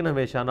ہو لیکن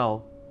ہمیشہ نہ ہو.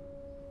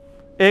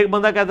 ایک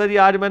بندہ کہتا ہے جی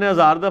آج میں نے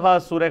 1000 دفعہ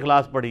سورہ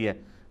اخلاص پڑھی ہے،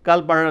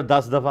 کل پڑھ رہا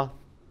 10 دفعہ،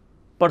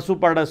 پرسوں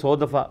پڑھ رہا 100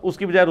 دفعہ، اس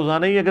کی بجائے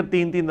روزانہ ہی اگر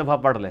 3 دفعہ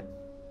پڑھ لے.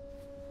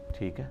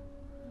 ٹھیک ہے،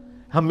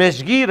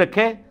 ہمیشگی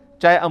رکھے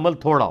چاہے عمل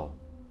تھوڑا ہو.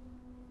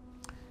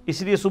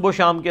 اس لیے صبح و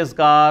شام کے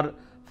اذکار،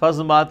 فرض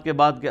نماز کے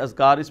بعد کے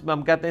اذکار، اس میں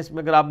ہم کہتے ہیں اس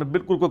میں اگر آپ نے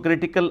بالکل کوئی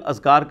کریٹیکل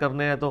اذکار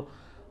کرنے ہیں تو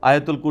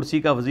آیت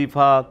الکرسی کا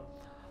وظیفہ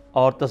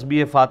اور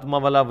تسبیح فاطمہ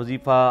والا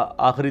وظیفہ،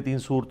 آخری 3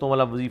 سورتوں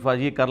والا وظیفہ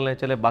یہ کر لیں.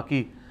 چلے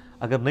باقی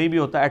اگر نہیں بھی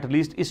ہوتا ایٹ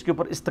لیسٹ اس کے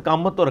اوپر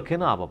استقامت تو رکھیں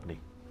نا آپ اپنی.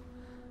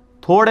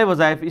 تھوڑے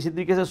وظائف. اسی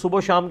طریقے سے صبح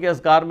و شام کے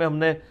اذکار میں ہم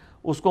نے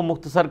اس کو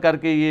مختصر کر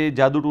کے یہ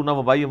جادو ٹونا،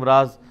 وبائی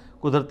امراض،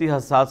 قدرتی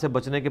حادثات سے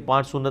بچنے کے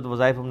 5 سنت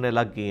وظائف ہم نے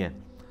الگ کیے ہیں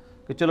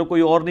کہ چلو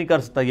کوئی اور نہیں کر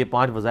سکتا یہ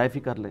 5 وظائف ہی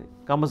کر لے،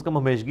 کم از کم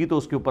ہمیشگی تو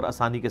اس کے اوپر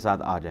آسانی کے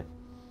ساتھ آ جائے.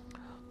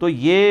 تو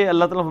یہ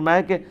اللہ تعالیٰ نے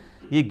فرمایا کہ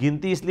یہ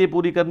گنتی اس لیے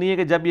پوری کرنی ہے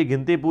کہ جب یہ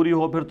گنتی پوری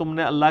ہو پھر تم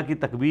نے اللہ کی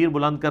تکبیر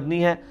بلند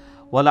کرنی ہے،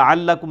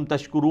 وَلَعَلَّكُمْ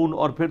تَشْكُرُونَ،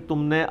 اور پھر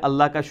تم نے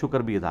اللہ کا شکر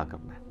بھی ادا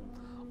کرنا ہے.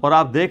 اور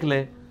آپ دیکھ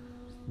لیں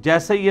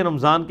جیسے یہ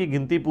رمضان کی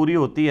گنتی پوری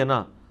ہوتی ہے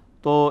نا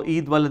تو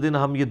عید والے دن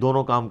ہم یہ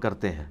دونوں کام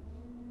کرتے ہیں.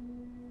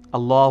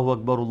 اللہ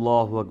اکبر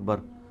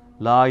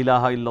لا الہ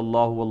الا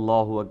اللہ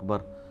واللہ اکبر،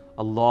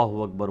 اللہ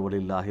اکبر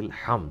وللہ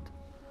الحمد.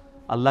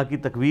 اللہ کی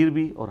تکبیر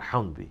بھی اور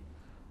حمد بھی.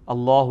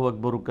 اللہ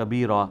اکبر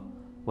کبیرا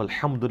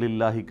والحمد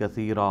للہ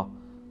کثیرا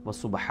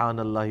وسبحان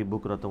اللہ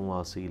بکرۃ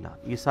واصیلا.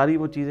 یہ ساری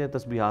وہ چیزیں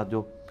تسبیحات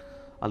جو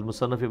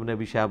المصنف ابن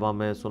ابی شیبہ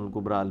میں سنن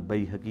الکبریٰ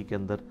البیہقی کے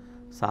اندر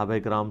صحابہ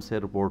کرام سے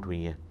رپورٹ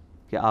ہوئی ہیں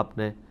کہ آپ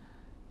نے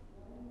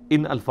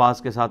ان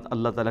الفاظ کے ساتھ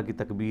اللہ تعالیٰ کی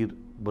تکبیر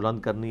بلند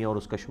کرنی ہے اور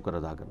اس کا شکر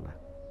ادا کرنا ہے.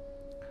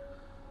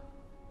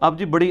 اب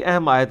جی بڑی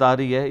اہم آیت آ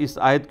رہی ہے، اس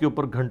آیت کے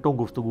اوپر گھنٹوں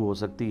گفتگو ہو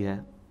سکتی ہے.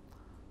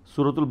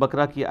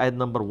 سورۃ-ال-بقرہ کی آیت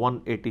نمبر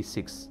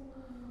 186،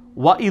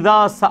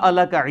 وَإِذَا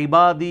سَأَلَكَ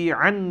عِبَادِي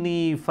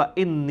عَنِّي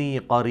فَإِنِّي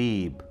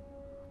قَرِيب.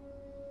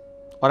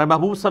 اور اے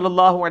محبوب صلی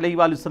اللہ علیہ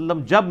وآلہ وسلم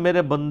جب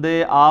میرے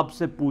بندے آپ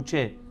سے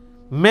پوچھیں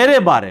میرے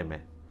بارے میں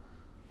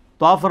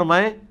تو آپ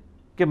فرمائیں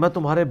کہ میں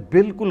تمہارے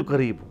بالکل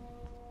قریب ہوں.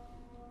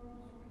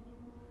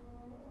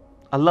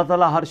 اللہ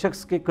تعالیٰ ہر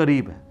شخص کے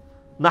قریب ہے.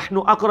 نحن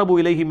اقرب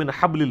الیہ من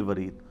حبل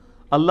الورید.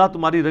 اللہ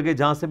تمہاری رگے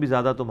جان سے بھی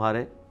زیادہ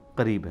تمہارے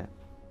قریب ہے.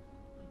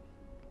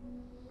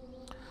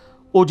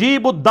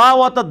 اجیب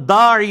الدعوۃ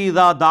الداعی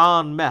اذا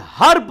دعان. میں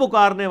ہر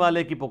پکارنے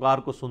والے کی پکار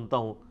کو سنتا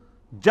ہوں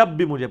جب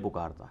بھی مجھے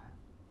پکارتا ہے.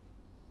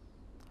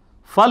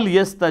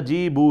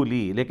 فَلْيَسْتَجِيبُوا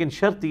لِي. لیکن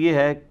شرط یہ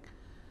ہے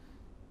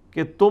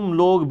کہ تم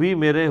لوگ بھی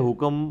میرے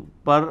حکم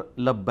پر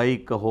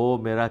لبیک کہو،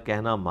 میرا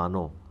کہنا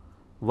مانو.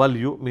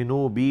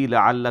 وَلْيُؤْمِنُوا بِي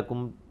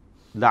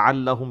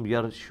لَعَلَّهُمْ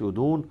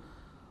يَرْشُدُونَ.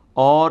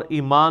 اور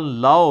ایمان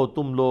لاؤ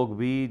تم لوگ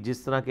بھی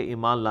جس طرح کے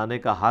ایمان لانے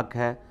کا حق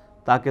ہے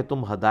تاکہ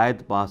تم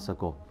ہدایت پا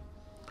سکو.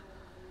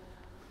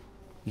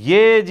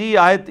 یہ جی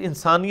آیت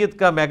انسانیت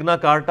کا میگنا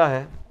کارٹا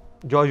ہے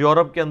جو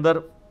یورپ کے اندر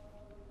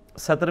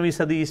 17ویں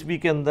صدی عیسوی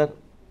کے اندر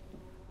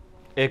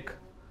ایک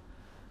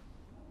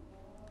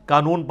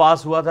قانون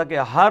پاس ہوا تھا کہ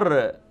ہر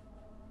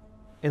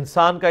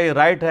انسان کا یہ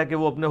رائٹ ہے کہ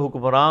وہ اپنے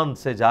حکمران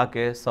سے جا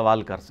کے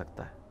سوال کر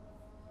سکتا ہے،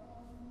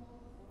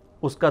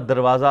 اس کا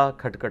دروازہ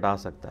کھٹکھٹا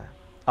سکتا ہے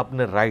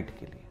اپنے رائٹ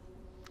کے لیے.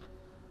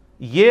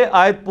 یہ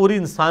آیت پوری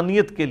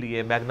انسانیت کے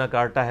لیے میگنا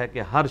کارٹا ہے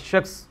کہ ہر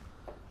شخص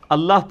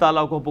اللہ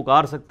تعالیٰ کو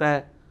پکار سکتا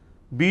ہے،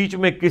 بیچ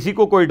میں کسی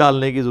کو کوئی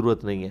ڈالنے کی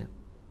ضرورت نہیں ہے.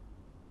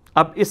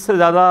 اب اس سے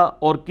زیادہ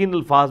اور کن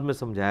الفاظ میں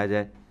سمجھایا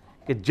جائے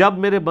کہ جب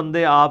میرے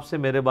بندے آپ سے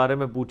میرے بارے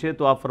میں پوچھے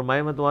تو آپ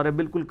فرمائیں میں تمہارے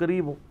بالکل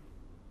قریب ہوں،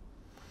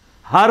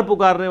 ہر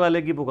پکارنے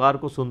والے کی پکار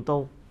کو سنتا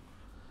ہوں.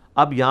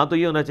 اب یہاں تو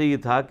یہ ہونا چاہیے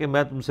تھا کہ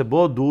میں تم سے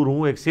بہت دور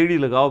ہوں، ایک سیڑھی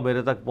لگاؤ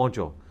میرے تک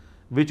پہنچو.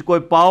 وچ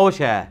کوئی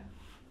پاوش ہے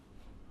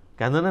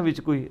کہنا نا، وچ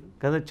کوئی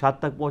کہنا چھت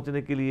تک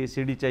پہنچنے کے لیے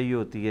سیڑھی چاہیے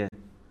ہوتی ہے.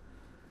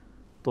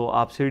 تو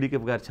آپ سیڑھی کے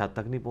بغیر چھت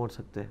تک نہیں پہنچ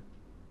سکتے۔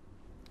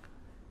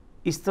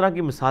 اس طرح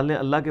کی مثالیں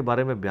اللہ کے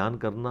بارے میں بیان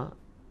کرنا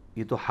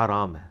یہ تو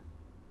حرام ہے،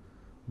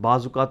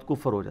 بعض اوقات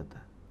کفر ہو جاتا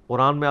ہے۔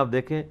 قرآن میں آپ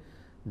دیکھیں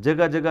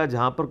جگہ جگہ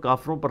جہاں پر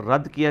کافروں پر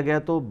رد کیا گیا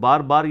تو بار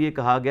بار یہ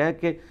کہا گیا ہے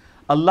کہ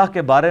اللہ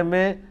کے بارے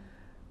میں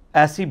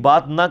ایسی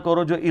بات نہ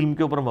کرو جو علم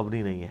کے اوپر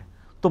مبنی نہیں ہے۔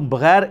 تم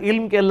بغیر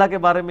علم کے اللہ کے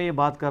بارے میں یہ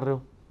بات کر رہے ہو۔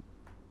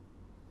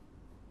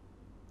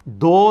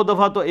 2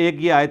 دفعہ تو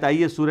ایک یہ آیت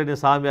آئی ہے سورہ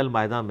نساء میں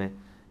المائدہ میں،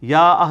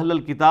 یا اہل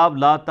الکتاب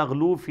لا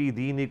تغلو فی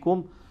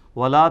دینکم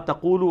ولا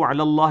تقولوا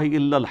علی اللہ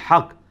الا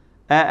الحق،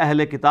 اے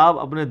اہل کتاب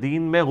اپنے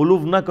دین میں غلو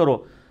نہ کرو،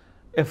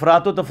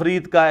 افراط و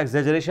تفرید کا،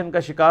 ایگزیجریشن کا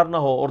شکار نہ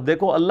ہو، اور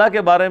دیکھو اللہ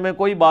کے بارے میں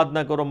کوئی بات نہ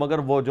کرو مگر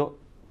وہ جو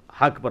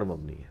حق پر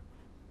مبنی ہے،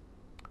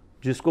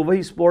 جس کو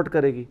وہی سپورٹ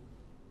کرے گی۔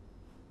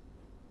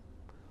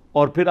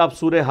 اور پھر آپ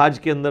سورہ حج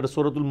کے اندر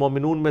سورۃ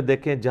المومنون میں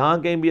دیکھیں، جہاں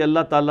کہیں بھی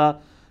اللہ تعالیٰ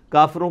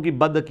کافروں کی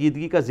بد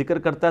عقیدگی کا ذکر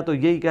کرتا ہے تو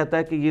یہی کہتا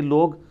ہے کہ یہ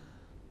لوگ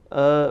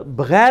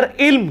بغیر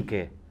علم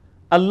کے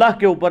اللہ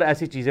کے اوپر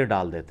ایسی چیزیں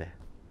ڈال دیتے ہیں،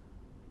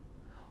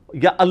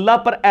 یا اللہ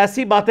پر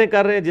ایسی باتیں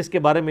کر رہے ہیں جس کے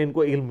بارے میں ان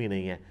کو علم ہی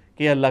نہیں ہے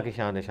کہ اللہ کی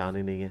شان نشان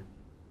ہی نہیں ہے۔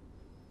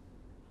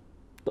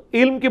 تو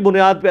علم کی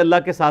بنیاد پہ اللہ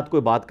کے ساتھ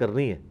کوئی بات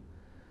کرنی ہے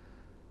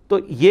تو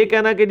یہ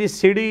کہنا کہ جی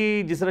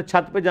سیڑھی جس طرح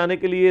چھت پہ جانے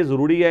کے لیے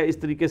ضروری ہے، اس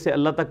طریقے سے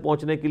اللہ تک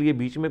پہنچنے کے لیے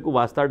بیچ میں کوئی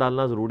واسطہ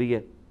ڈالنا ضروری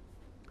ہے۔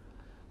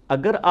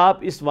 اگر آپ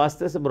اس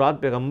واسطے سے مراد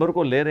پیغمبر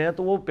کو لے رہے ہیں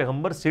تو وہ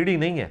پیغمبر سیڑھی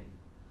نہیں ہے،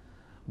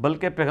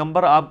 بلکہ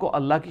پیغمبر آپ کو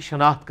اللہ کی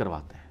شناخت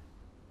کرواتے ہیں۔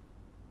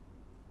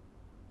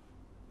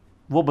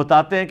 وہ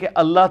بتاتے ہیں کہ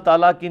اللہ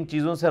تعالیٰ کن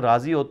چیزوں سے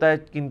راضی ہوتا ہے،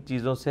 کن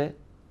چیزوں سے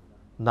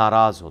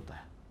ناراض ہوتا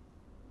ہے۔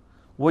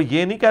 وہ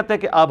یہ نہیں کہتے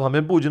کہ آپ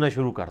ہمیں پوجنا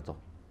شروع کر دو،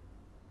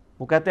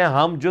 وہ کہتے ہیں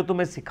ہم جو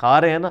تمہیں سکھا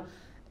رہے ہیں نا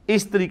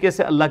اس طریقے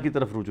سے اللہ کی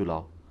طرف رجوع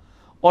لاؤ۔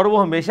 اور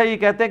وہ ہمیشہ یہ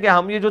کہتے ہیں کہ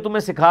ہم یہ جو تمہیں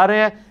سکھا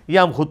رہے ہیں یہ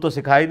ہم خود تو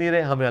سکھا ہی نہیں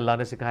رہے، ہمیں اللہ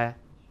نے سکھایا ہے۔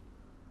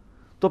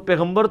 تو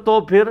پیغمبر تو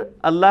پھر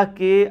اللہ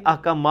کے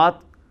احکامات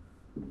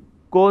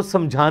کو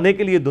سمجھانے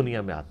کے لیے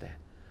دنیا میں آتے ہیں،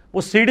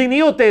 وہ سیڑھی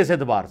نہیں ہوتے اس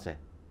اعتبار سے،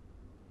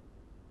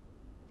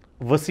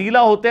 وسیلہ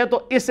ہوتے ہیں تو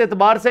اس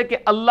اعتبار سے کہ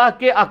اللہ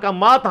کے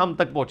احکامات ہم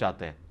تک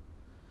پہنچاتے ہیں،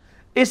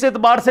 اس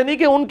اعتبار سے نہیں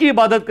کہ ان کی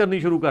عبادت کرنی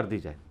شروع کر دی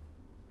جائے،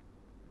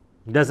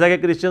 جیسا کہ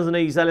کرسچنز نے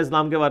عیسیٰ علیہ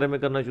السلام کے بارے میں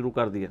کرنا شروع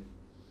کر دیا۔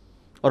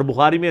 اور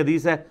بخاری میں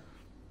حدیث ہے،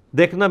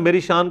 دیکھنا میری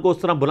شان کو اس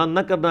طرح بلند نہ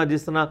کرنا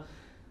جس طرح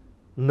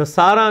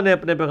نصارہ نے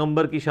اپنے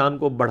پیغمبر کی شان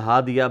کو بڑھا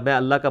دیا، میں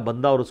اللہ کا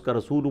بندہ اور اس کا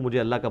رسول ہوں، مجھے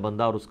اللہ کا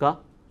بندہ اور اس کا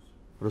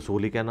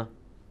رسول ہی کہنا۔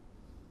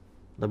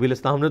 نبی علیہ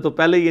السلام نے تو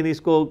پہلے ہی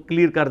اس کو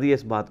کلیئر کر دیا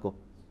اس بات کو۔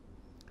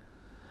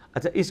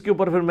 اچھا اس کے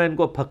اوپر پھر میں ان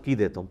کو پھکی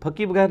دیتا ہوں،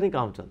 پھکی بغیر نہیں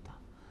کام چلتا۔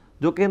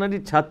 جو کہنا جی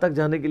چھت تک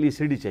جانے کے لیے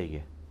سیڑھی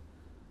چاہیے،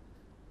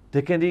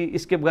 دیکھیں جی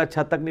اس کے بغیر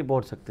چھت تک نہیں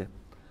پہنچ سکتے،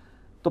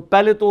 تو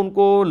پہلے تو ان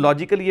کو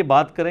لاجیکل یہ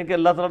بات کریں کہ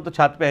اللہ تعالیٰ تو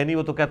چھت پہ ہے نہیں،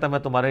 وہ تو کہتا ہے میں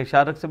تمہارے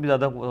اشارت سے بھی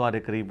زیادہ تمہارے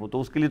قریب ہوں،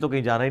 تو اس کے لیے تو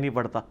کہیں جانا ہی نہیں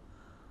پڑتا،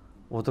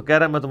 وہ تو کہہ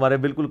رہا ہے میں تمہارے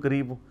بالکل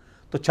قریب ہوں،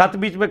 تو چھت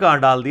بیچ میں کہاں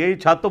ڈال دیا، یہ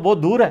چھت تو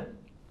بہت دور ہے،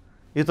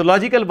 یہ تو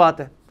لاجیکل بات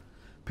ہے۔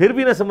 پھر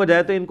بھی نہ سمجھ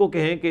آئے تو ان کو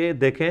کہیں کہ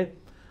دیکھیں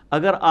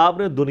اگر آپ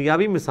نے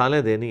دنیاوی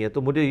مثالیں دینی ہے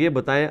تو مجھے یہ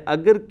بتائیں،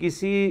 اگر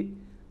کسی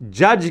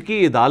جج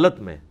کی عدالت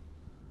میں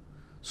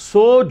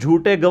 100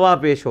 جھوٹے گواہ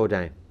پیش ہو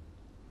جائیں،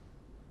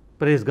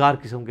 پرہیزگار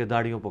قسم کے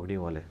داڑھیوں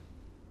پگڑیوں والے،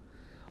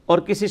 اور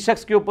کسی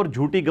شخص کے اوپر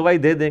جھوٹی گواہی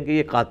دے دیں کہ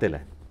یہ قاتل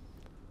ہے،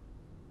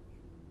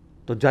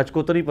 تو جج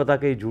کو تو نہیں پتا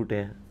کہ یہ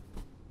جھوٹے ہیں،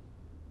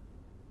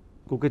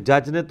 کیونکہ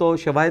جج نے تو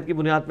شواہد کی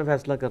بنیاد پہ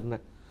فیصلہ کرنا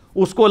ہے،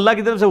 اس کو اللہ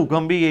کی طرف سے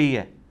حکم بھی یہی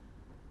ہے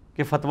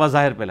کہ فتویٰ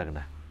ظاہر پہ لگنا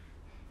ہے،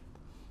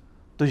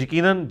 تو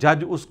یقیناً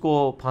جج اس کو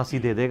پھانسی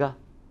دے دے گا۔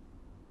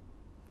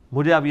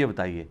 مجھے آپ یہ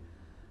بتائیے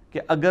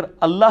کہ اگر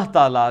اللہ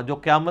تعالیٰ جو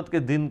قیامت کے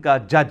دن کا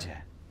جج ہے،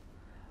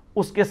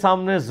 اس کے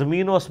سامنے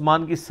زمین و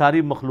آسمان کی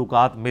ساری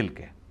مخلوقات مل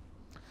کے،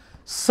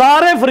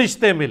 سارے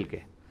فرشتے مل کے،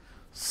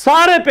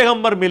 سارے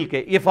پیغمبر مل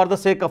کے، یہ for the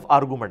sake of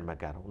argument میں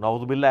کہہ رہا ہوں،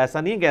 نعوذ باللہ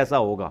ایسا نہیں ہے کہ ایسا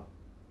ہوگا،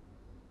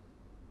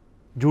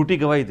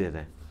 جھوٹی گواہی دے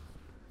دیں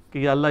کہ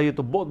یا اللہ یہ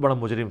تو بہت بڑا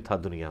مجرم تھا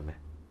دنیا میں،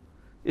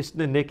 اس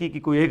نے نیکی کی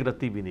کوئی ایک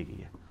رتی بھی نہیں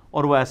کی ہے،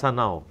 اور وہ ایسا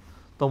نہ ہو،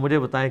 تو مجھے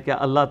بتائیں کیا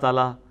اللہ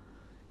تعالیٰ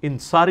ان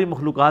ساری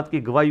مخلوقات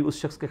کی گواہی اس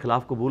شخص کے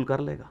خلاف قبول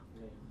کر لے گا؟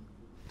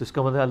 تو اس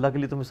کا مطلب اللہ کے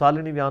لیے تو مثال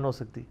ہی نہیں بیان ہو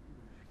سکتی،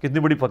 کتنی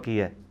بڑی پکی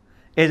ہے۔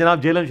 اے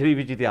جناب جیلن شریف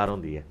ہی تیار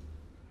ہوندی ہے،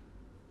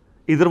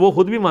 ادھر وہ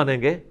خود بھی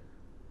مانیں گے،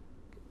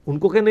 ان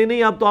کو کہ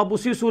نہیں آپ تو آپ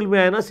اسی اصول میں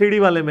آئے نا سیڑھی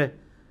والے میں،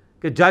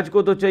 کہ جج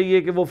کو تو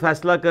چاہیے کہ وہ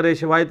فیصلہ کرے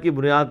شواہد کی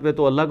بنیاد پہ،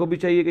 تو اللہ کو بھی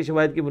چاہیے کہ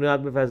شواہد کی بنیاد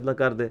پہ فیصلہ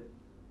کر دے۔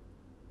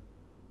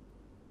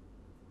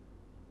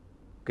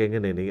 کہیں گے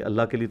نہیں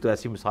اللہ کے لیے تو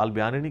ایسی مثال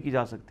بیان ہی نہیں کی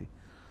جا سکتی۔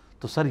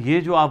 تو سر یہ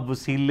جو آپ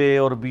وسیلے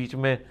اور بیچ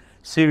میں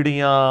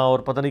سیڑھیاں اور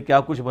پتہ نہیں کیا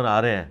کچھ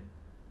بنا رہے ہیں،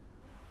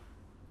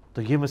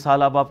 تو یہ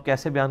مثال آپ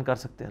کیسے بیان کر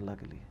سکتے ہیں اللہ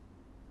کے لیے؟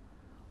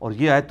 اور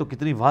یہ آیت تو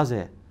کتنی واضح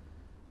ہے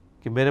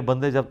کہ میرے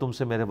بندے جب تم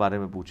سے میرے بارے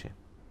میں پوچھیں۔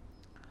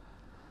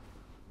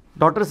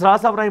 ڈاکٹر اسرار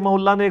صاحب رحمہ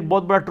اللہ نے ایک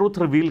بہت بڑا ٹروتھ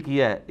ریویل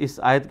کیا ہے اس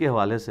آیت کے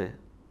حوالے سے۔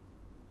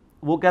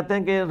 وہ کہتے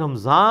ہیں کہ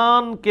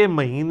رمضان کے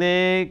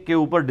مہینے کے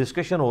اوپر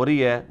ڈسکشن ہو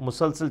رہی ہے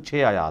مسلسل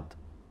 6 آیات،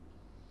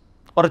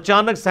 اور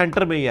اچانک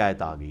سینٹر میں یہ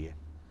آیت آ گئی ہے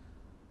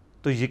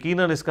تو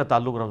یقیناً اس کا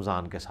تعلق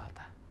رمضان کے ساتھ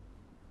ہے،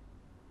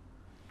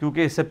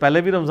 کیونکہ اس سے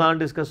پہلے بھی رمضان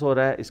ڈسکس ہو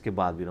رہا ہے، اس کے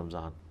بعد بھی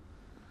رمضان،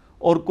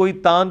 اور کوئی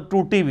تان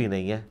ٹوٹی بھی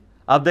نہیں ہے۔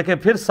 آپ دیکھیں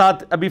پھر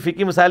ساتھ ابھی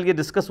فقہی مسائل یہ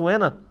ڈسکس ہوئے ہیں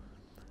نا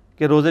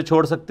کہ روزے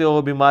چھوڑ سکتے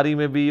ہو بیماری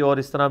میں بھی اور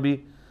اس طرح بھی،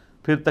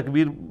 پھر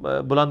تکبیر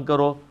بلند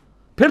کرو،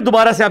 پھر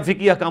دوبارہ سے آپ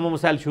فقہی احکام و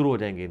مسائل شروع ہو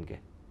جائیں گے ان کے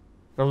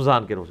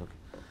رمضان کے روزوں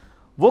کے۔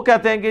 وہ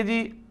کہتے ہیں کہ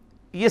جی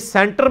یہ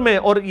سینٹر میں،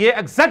 اور یہ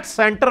ایگزیکٹ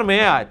سینٹر میں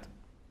ہے آیت،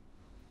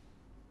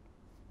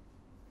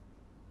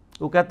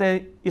 وہ کہتے ہیں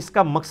اس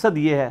کا مقصد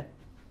یہ ہے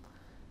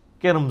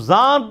کہ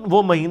رمضان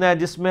وہ مہینہ ہے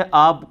جس میں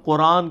آپ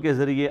قرآن کے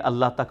ذریعے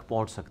اللہ تک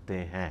پہنچ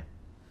سکتے ہیں،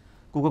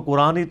 کیونکہ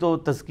قرآن ہی تو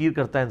تذکیر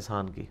کرتا ہے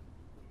انسان کی۔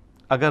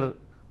 اگر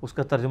اس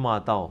کا ترجمہ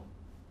آتا ہو،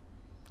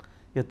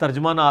 یا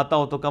ترجمہ نہ آتا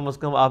ہو تو کم از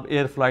کم آپ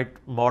ایئر فلائٹ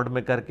موڈ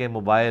میں کر کے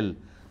موبائل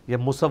یا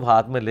مصحف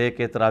ہاتھ میں لے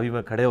کے تراویح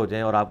میں کھڑے ہو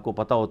جائیں اور آپ کو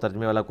پتہ ہو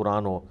ترجمے والا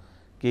قرآن ہو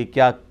کہ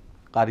کیا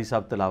قاری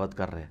صاحب تلاوت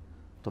کر رہے ہیں،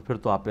 تو پھر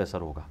تو آپ پہ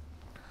اثر ہوگا۔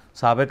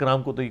 صحابہ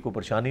کرام کو تو یہ کوئی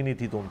پریشانی نہیں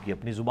تھی، تو ان کی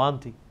اپنی زبان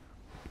تھی۔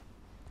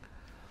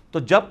 تو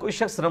جب کوئی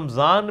شخص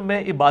رمضان میں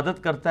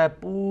عبادت کرتا ہے،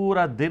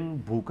 پورا دن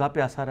بھوکا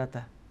پیاسا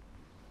رہتا ہے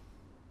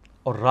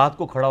اور رات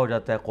کو کھڑا ہو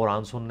جاتا ہے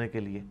قرآن سننے کے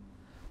لیے،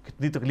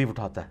 کتنی تکلیف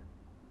اٹھاتا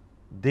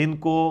ہے۔ دن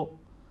کو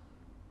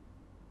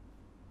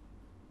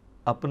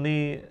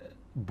اپنی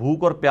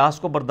بھوک اور پیاس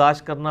کو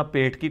برداشت کرنا،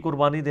 پیٹ کی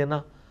قربانی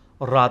دینا،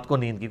 اور رات کو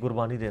نیند کی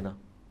قربانی دینا،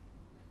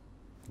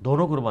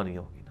 دونوں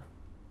قربانیاں ہوگی نا۔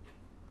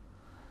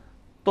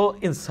 تو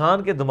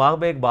انسان کے دماغ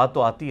میں ایک بات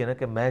تو آتی ہے نا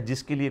کہ میں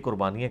جس کے لیے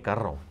قربانیاں کر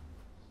رہا ہوں،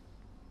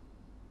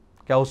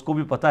 کیا اس کو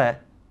بھی پتہ ہے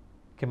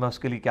کہ میں اس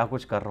کے لیے کیا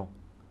کچھ کر رہا ہوں؟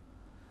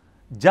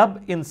 جب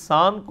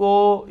انسان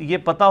کو یہ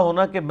پتہ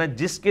ہونا کہ میں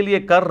جس کے لیے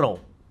کر رہا ہوں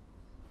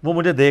وہ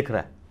مجھے دیکھ رہا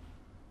ہے،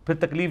 پھر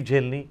تکلیف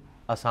جھیلنی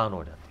آسان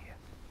ہو جاتی ہے۔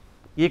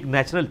 یہ ایک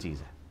نیچرل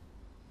چیز ہے۔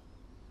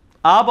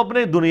 آپ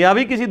اپنے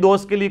دنیاوی کسی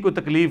دوست کے لیے کوئی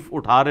تکلیف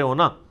اٹھا رہے ہو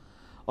نا،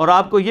 اور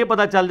آپ کو یہ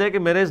پتہ چل جائے کہ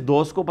میرے اس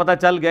دوست کو پتہ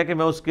چل گیا کہ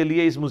میں اس کے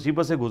لیے اس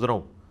مصیبت سے گزرا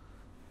ہوں،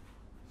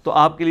 تو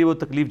آپ کے لیے وہ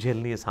تکلیف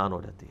جھیلنی آسان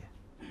ہو جاتی ہے۔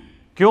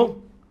 کیوں؟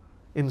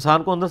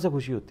 انسان کو اندر سے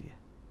خوشی ہوتی ہے۔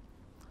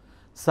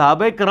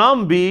 صحابہ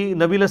کرام بھی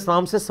نبی علیہ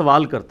السلام سے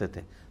سوال کرتے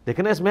تھے،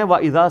 دیکھیں نا اس میں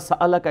وَإِذَا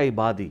سَأَلَكَ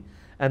عِبَادِي،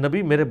 اے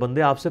نبی میرے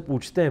بندے آپ سے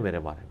پوچھتے ہیں میرے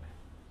بارے میں۔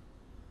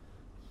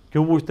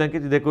 کیوں پوچھتے ہیں؟ کہ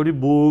دیکھو جی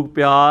بھوک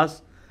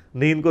پیاس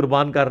نیند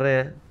قربان کر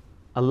رہے ہیں،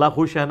 اللہ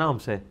خوش ہے نا ہم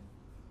سے،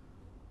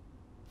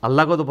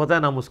 اللہ کو تو پتہ ہے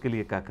نا ہم اس کے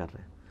لیے کیا کر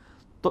رہے ہیں۔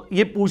 تو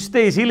یہ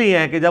پوچھتے اسی لیے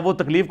ہیں کہ جب وہ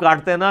تکلیف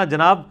کاٹتے ہیں نا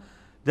جناب،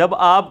 جب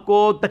آپ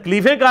کو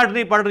تکلیفیں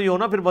کاٹنی پڑ رہی ہو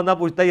نا، پھر بندہ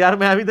پوچھتا ہے یار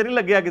میں ابھی تو نہیں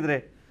لگ گیا کدھرے،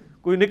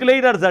 کوئی نکلے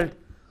ہی نہ رزلٹ۔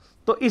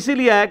 تو اسی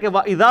لیے ہے کہ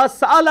وَإِذَا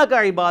سَأَلَكَ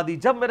عِبَادِي،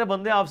 جب میرے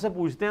بندے آپ سے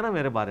پوچھتے ہیں نا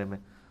میرے بارے میں،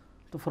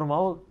 تو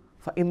فرماؤ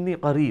فَإِنِّي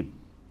قَرِيب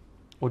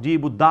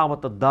أُجِيبُ الدَّعْوَةَ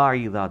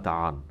الدَّاعِي إِذَا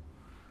دَعَانِ،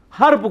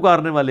 ہر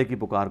پکارنے والے کی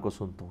پکار کو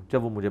سنتا ہوں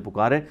جب وہ مجھے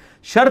پکارے۔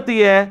 شرط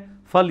یہ ہے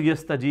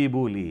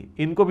فَلْيَسْتَجِيبُوا لِي،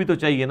 ان کو بھی تو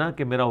چاہیے نا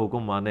کہ میرا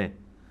حکم مانے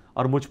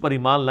اور مجھ پر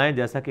ایمان لائیں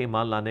جیسا کہ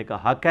ایمان لانے کا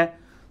حق ہے،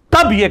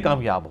 تب یہ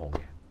کامیاب ہوں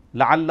گے۔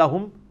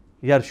 لَعَلَّهُمْ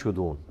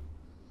يَرْشُدُونَ۔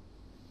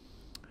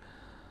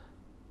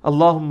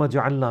 اللہم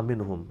اجعلنا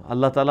منہم،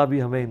 اللہ تعالیٰ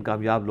بھی ہمیں ان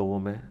کامیاب لوگوں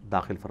میں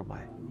داخل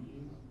فرمائے۔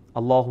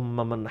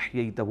 اللہم من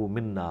احییتہ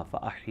منا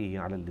فاحیہ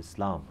علی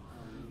الاسلام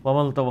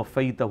ومن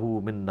توفیتہ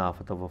منا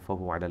فتوفہ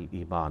علی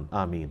الایمان،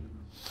 آمین۔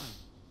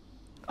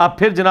 اب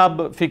پھر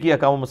جناب فقہی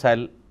احکام و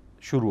مسائل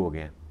شروع ہو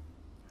گئے ہیں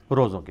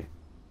روزوں کے،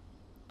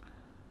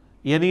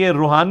 یعنی یہ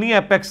روحانی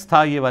ایپیکس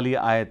تھا یہ والی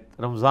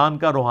آیت، رمضان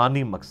کا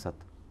روحانی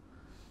مقصد،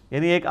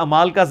 یعنی ایک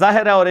اعمال کا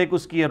ظاہر ہے اور ایک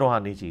اس کی ہے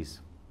روحانی چیز۔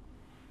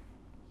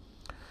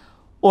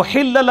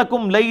 احل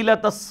لکم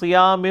لیلۃ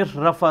الصیام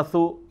الرفث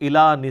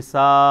الی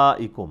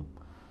نسائکم،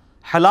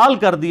 حلال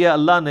کر دیا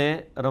اللہ نے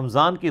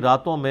رمضان کی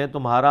راتوں میں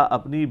تمہارا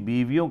اپنی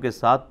بیویوں کے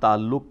ساتھ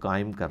تعلق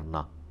قائم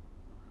کرنا۔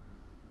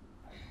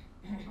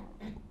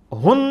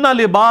 ہن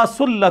لباس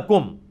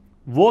لکم،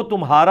 وہ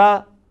تمہارا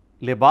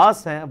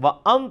لباس ہیں،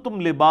 وانتم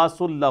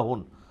لباس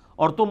لہن،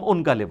 اور تم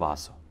ان کا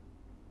لباس ہو۔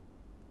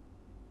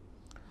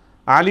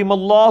 علم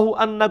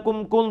اللہ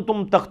انکم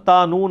کنتم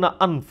تختانون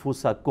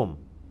انفسکم،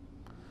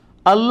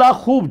 اللہ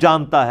خوب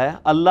جانتا ہے،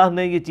 اللہ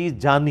نے یہ چیز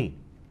جانی،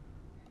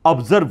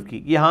 آبزرو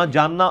کی۔ یہاں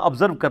جاننا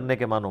آبزرو کرنے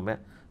کے معنوں میں،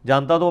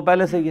 جانتا تو وہ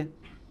پہلے سے ہی ہے،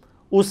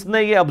 اس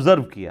نے یہ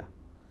آبزرو کیا۔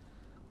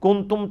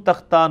 کنتم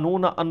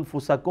تختانون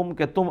انفسکم،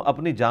 کہ تم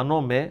اپنی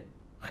جانوں میں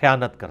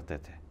خیانت کرتے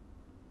تھے۔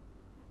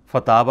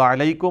 فتاب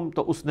علیکم،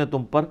 تو اس نے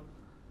تم پر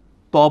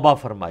توبہ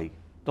فرمائی،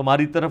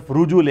 تمہاری طرف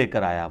رجوع لے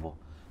کر آیا۔ وہ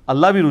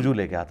اللہ بھی رجوع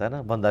لے کے آتا ہے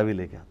نا، بندہ بھی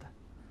لے کے آتا ہے۔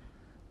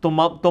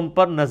 تم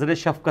پر نظر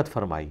شفقت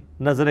فرمائی،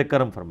 نظر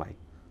کرم فرمائی۔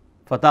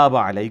 فتاب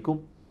علیکم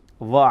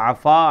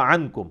وعفا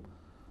عنکم،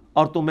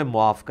 اور تمہیں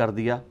معاف کر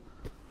دیا۔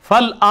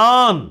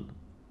 فالآن،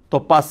 تو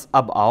پس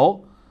اب آؤ،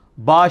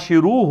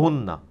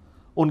 باشروہن،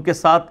 ان کے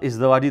ساتھ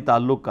ازدواجی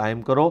تعلق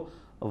قائم کرو۔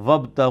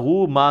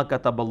 وابتغوا ما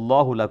کتب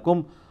اللہ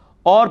لکم،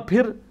 اور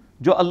پھر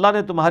جو اللہ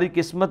نے تمہاری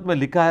قسمت میں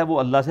لکھا ہے وہ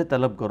اللہ سے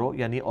طلب کرو،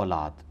 یعنی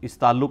اولاد۔ اس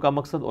تعلق کا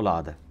مقصد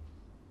اولاد ہے۔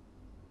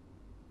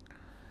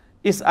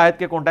 اس آیت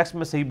کے کانٹیکسٹ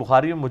میں صحیح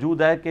بخاری میں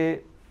موجود ہے کہ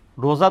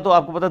روزہ تو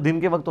آپ کو پتہ دن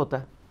کے وقت ہوتا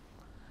ہے،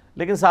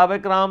 لیکن صحابہ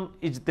کرام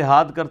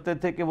اجتہاد کرتے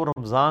تھے کہ وہ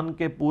رمضان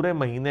کے پورے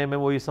مہینے میں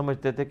وہ یہ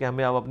سمجھتے تھے کہ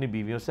ہمیں اب اپنی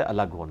بیویوں سے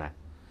الگ ہونا ہے،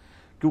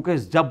 کیونکہ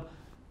جب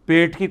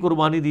پیٹ کی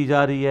قربانی دی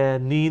جا رہی ہے،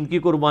 نیند کی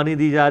قربانی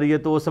دی جا رہی ہے،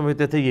 تو وہ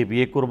سمجھتے تھے یہ بھی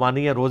ایک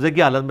قربانی ہے، روزے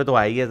کی حالت میں تو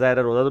آئی ہے، ظاہر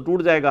ہے روزہ تو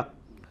ٹوٹ جائے گا،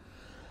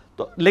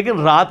 تو لیکن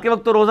رات کے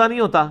وقت تو روزہ نہیں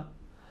ہوتا،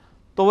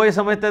 تو وہ یہ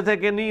سمجھتے تھے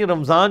کہ نہیں،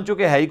 رمضان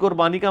چونکہ ہے ہی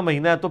قربانی کا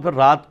مہینہ ہے تو پھر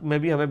رات میں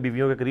بھی ہمیں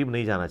بیویوں کے قریب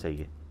نہیں جانا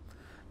چاہیے۔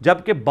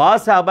 جبکہ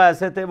بعض صحابہ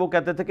ایسے تھے وہ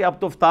کہتے تھے کہ اب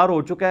تو افطار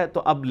ہو چکا ہے،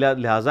 تو اب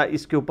لہٰذا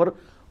اس کے اوپر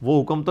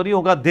وہ حکم تو نہیں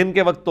ہوگا، دن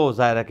کے وقت تو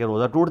ظاہر ہے کہ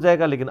روزہ ٹوٹ جائے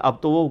گا، لیکن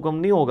اب تو وہ حکم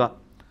نہیں ہوگا،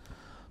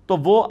 تو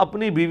وہ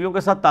اپنی بیویوں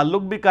کے ساتھ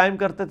تعلق بھی قائم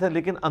کرتے تھے،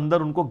 لیکن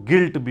اندر ان کو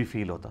گلٹ بھی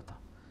فیل ہوتا تھا۔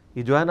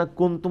 یہ جو ہے نا،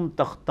 کنتم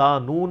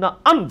تختانون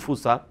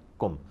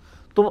انفسکم،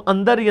 تم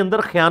اندر ہی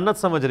اندر خیانت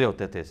سمجھ رہے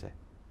ہوتے تھے اسے،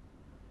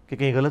 کہ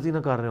کہیں غلطی نہ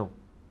کر رہے ہو،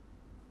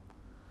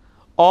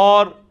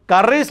 اور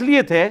کر رہے اس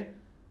لیے تھے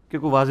کہ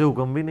کوئی واضح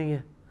حکم بھی نہیں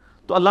ہے،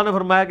 تو اللہ نے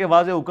فرمایا کہ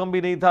واضح حکم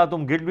بھی نہیں تھا،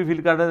 تم گلٹ بھی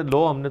فیل کر رہے تھے،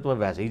 لو ہم نے تمہیں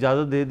ویسے ہی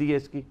اجازت دے دی ہے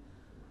اس کی،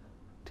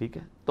 ٹھیک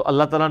ہے۔ تو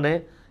اللہ تعالیٰ نے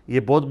یہ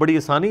بہت بڑی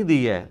آسانی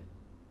دی ہے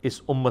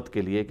اس امت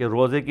کے لیے کہ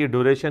روزے کی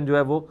ڈیوریشن جو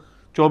ہے وہ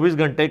 24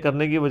 گھنٹے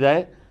کرنے کی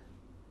بجائے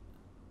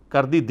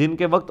کر دی دن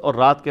کے وقت اور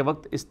رات کے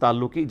وقت، اس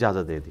تعلق کی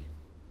اجازت دے دی۔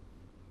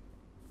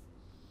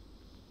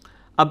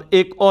 اب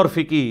ایک اور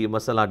فقہی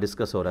مسئلہ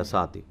ڈسکس ہو رہا ہے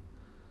ساتھ ہی،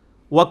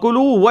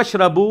 وَكُلُوا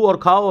وَاشْرَبُوا، اور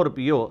کھاؤ اور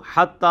پیو،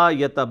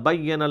 حَتَّى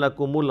يَتَبَيَّنَ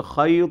لَكُمُ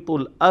الْخَيْطُ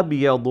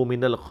الْأَبْيَضُ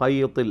مِنَ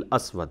الْخَيْطِ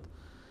الْأَسْوَدِ،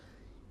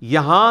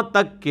 یہاں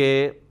تک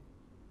کہ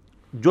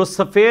جو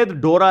سفید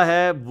ڈورا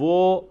ہے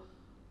وہ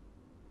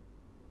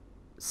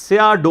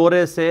سیاہ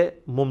ڈورے سے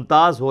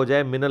ممتاز ہو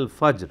جائے، من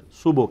الفجر،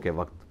 صبح کے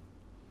وقت،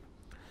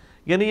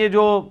 یعنی یہ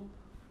جو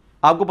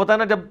آپ کو پتہ ہے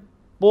نا، جب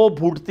پو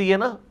پھوٹتی ہے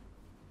نا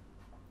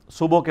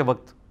صبح کے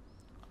وقت،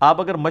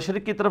 آپ اگر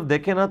مشرق کی طرف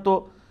دیکھیں نا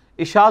تو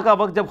عشاء کا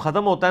وقت جب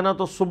ختم ہوتا ہے نا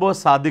تو صبح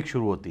صادق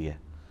شروع ہوتی ہے،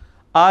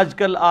 آج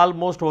کل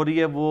آلموسٹ ہو رہی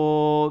ہے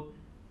وہ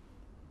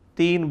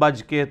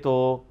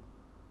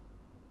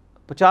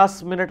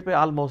 3:50 پہ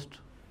آلموسٹ،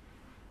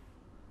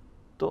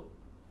 تو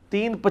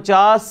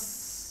 3:50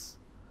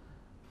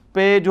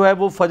 پہ جو ہے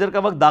وہ فجر کا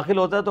وقت داخل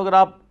ہوتا ہے، تو اگر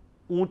آپ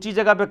اونچی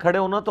جگہ پہ کھڑے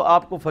ہونا تو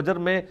آپ کو فجر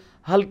میں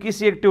ہلکی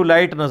سی ایک ٹیوب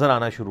لائٹ نظر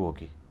آنا شروع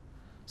ہوگی،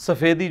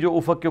 سفیدی جو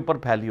افق کے اوپر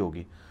پھیلی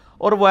ہوگی،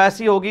 اور وہ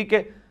ایسی ہوگی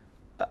کہ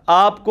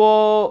آپ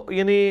کو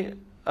یعنی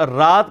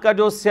رات کا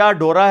جو سیاہ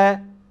ڈورا ہے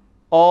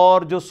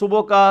اور جو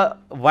صبح کا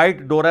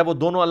وائٹ ڈورا ہے وہ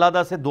دونوں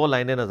علیحدہ سے 2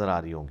 لائنیں نظر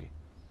آ رہی ہوں گی۔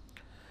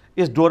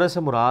 اس ڈورے سے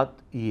مراد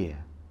یہ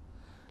ہے،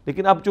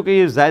 لیکن اب چونکہ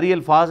یہ ظاہری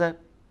الفاظ ہیں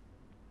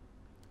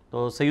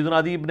تو سیدنا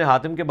عدی ابن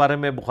حاتم کے بارے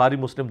میں بخاری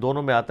مسلم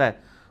دونوں میں آتا ہے،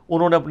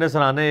 انہوں نے اپنے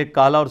سرانے ایک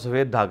کالا اور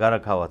سفید دھاگا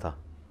رکھا ہوا تھا،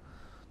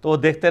 تو وہ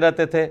دیکھتے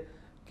رہتے تھے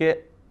کہ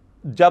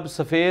جب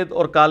سفید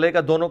اور کالے کا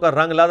دونوں کا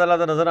رنگ علیحدہ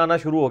علیحدہ نظر آنا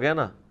شروع ہو گیا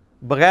نا،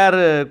 بغیر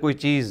کوئی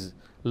چیز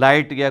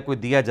لائٹ یا کوئی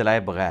دیا جلائے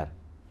بغیر،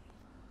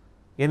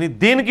 یعنی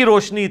دن کی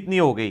روشنی اتنی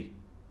ہو گئی،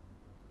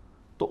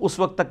 تو اس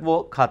وقت تک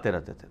وہ کھاتے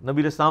رہتے تھے۔ نبی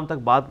علیہ السلام تک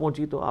بات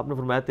پہنچی تو آپ نے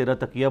فرمایا تیرا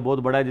تکیہ بہت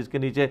بڑا ہے جس کے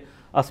نیچے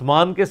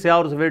آسمان کے سیاہ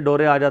اور سفید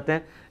ڈورے آ جاتے ہیں،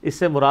 اس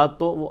سے مراد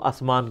تو وہ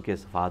آسمان کے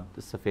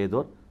سفید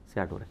اور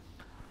سیاہ ڈورے۔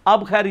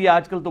 اب خیر یہ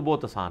آج کل تو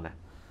بہت آسان ہے،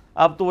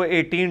 اب تو وہ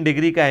 18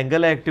 ڈگری کا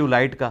اینگل ہے ایکٹیو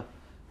لائٹ کا،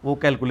 وہ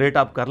کیلکولیٹ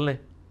آپ کر لیں،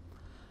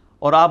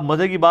 اور آپ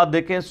مزے کی بات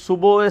دیکھیں،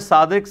 صبح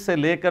صادق سے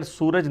لے کر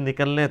سورج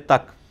نکلنے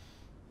تک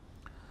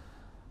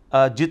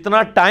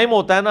جتنا ٹائم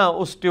ہوتا ہے نا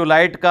اس ٹیوب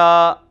لائٹ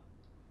کا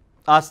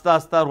آہستہ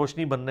آہستہ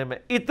روشنی بننے میں،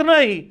 اتنا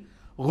ہی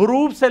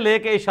غروب سے لے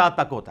کے عشاء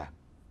تک ہوتا ہے،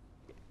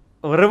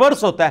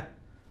 ریورس ہوتا ہے۔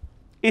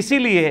 اسی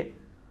لیے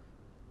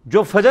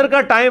جو فجر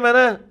کا ٹائم ہے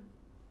نا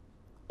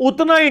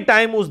اتنا ہی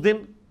ٹائم اس دن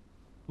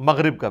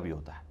مغرب کا بھی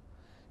ہوتا ہے،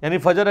 یعنی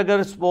فجر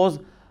اگر سپوز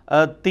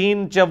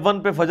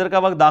 3:54 پہ فجر کا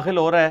وقت داخل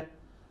ہو رہا ہے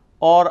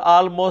اور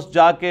آلموسٹ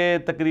جا کے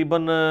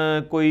تقریباً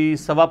کوئی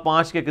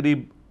 5:15 کے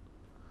قریب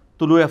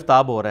طلوع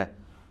آفتاب ہو رہا ہے،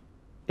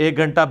 1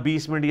 گھنٹہ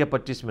 20 منٹ یا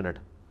 25 منٹ،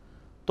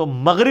 تو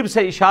مغرب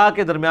سے عشاء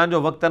کے درمیان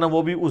جو وقت ہے نا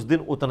وہ بھی اس دن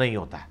اتنا ہی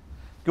ہوتا ہے،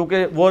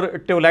 کیونکہ وہ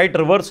ٹیوب لائٹ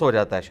ریورس ہو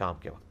جاتا ہے شام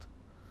کے وقت۔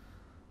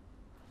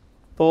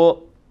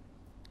 تو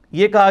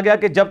یہ کہا گیا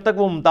کہ جب تک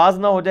وہ ممتاز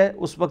نہ ہو جائے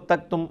اس وقت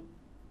تک تم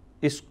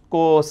اس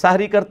کو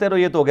سحری کرتے رہو،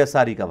 یہ تو ہو گیا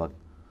سحری کا وقت۔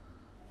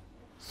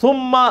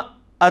 ثم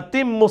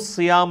اتم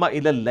الصیام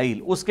الی اللیل،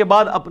 اس کے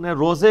بعد اپنے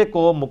روزے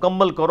کو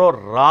مکمل کرو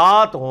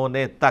رات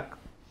ہونے تک۔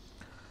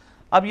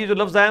 اب یہ جو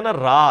لفظ ہے نا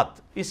رات،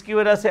 اس کی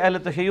وجہ سے اہل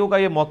تشیع کا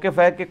یہ موقف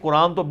ہے کہ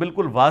قرآن تو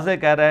بالکل واضح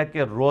کہہ رہا ہے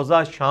کہ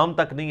روزہ شام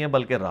تک نہیں ہے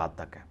بلکہ رات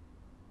تک ہے،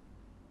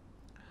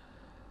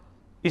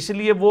 اس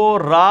لیے وہ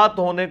رات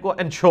ہونے کو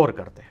انشور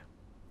کرتے ہیں۔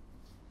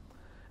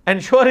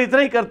 انشور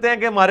اتنا ہی کرتے ہیں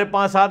کہ ہمارے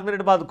 5-7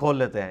 منٹ بعد کھول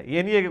لیتے ہیں،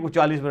 یہ نہیں ہے کہ کچھ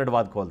 40 منٹ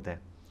بعد کھولتے ہیں۔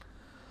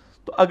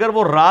 تو اگر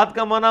وہ رات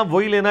کا معنی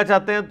وہی لینا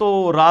چاہتے ہیں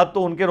تو رات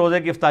تو ان کے روزے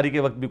کی افطاری کے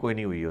وقت بھی کوئی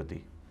نہیں ہوئی ہوتی،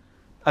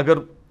 اگر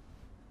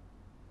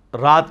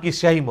رات کی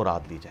سیاہی مراد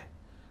لی جائے،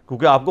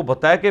 کیونکہ آپ کو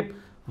پتہ ہے کہ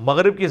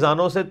مغرب کی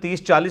اذانوں سے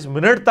 30-40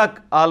 منٹ تک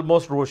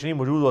آلموسٹ روشنی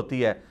موجود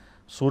ہوتی ہے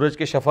سورج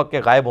کے شفق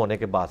کے غائب ہونے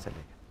کے بعد سے لے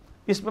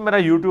کے۔ اس میں میرا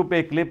یوٹیوب پہ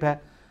ایک کلپ ہے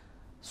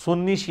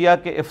سنی شیعہ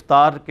کے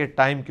افطار کے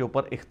ٹائم کے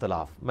اوپر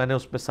اختلاف، میں نے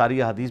اس پہ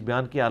ساری احادیث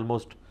بیان کی،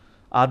 آلموسٹ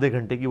آدھے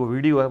گھنٹے کی وہ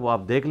ویڈیو ہے، وہ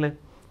آپ دیکھ لیں۔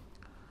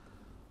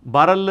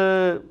 بہرحال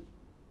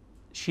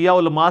شیعہ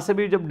علماء سے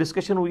بھی جب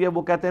ڈسکشن ہوئی ہے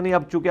وہ کہتے ہیں نہیں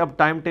اب چونکہ اب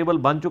ٹائم ٹیبل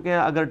بن چکے ہیں،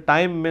 اگر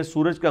ٹائم میں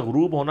سورج کا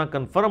غروب ہونا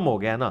کنفرم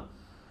ہو گیا نا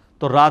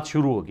تو رات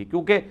شروع ہوگی،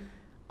 کیونکہ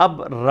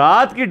اب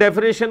رات کی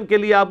ڈیفینیشن کے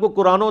لیے آپ کو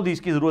قرآن و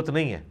حدیث کی ضرورت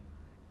نہیں ہے،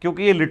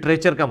 کیونکہ یہ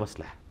لٹریچر کا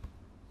مسئلہ ہے،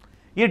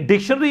 یہ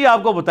ڈکشنری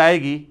آپ کو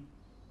بتائے گی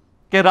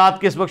کہ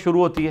رات کس وقت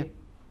شروع ہوتی ہے۔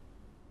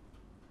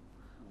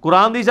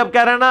 قرآن حدیث اب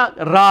کہہ رہے ہیں نا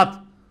رات،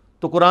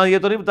 تو قرآن یہ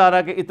تو نہیں بتا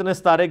رہا کہ اتنے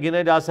ستارے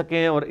گنے جا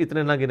سکیں اور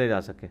اتنے نہ گنے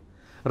جا سکیں،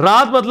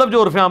 رات مطلب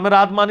جو عرف عام میں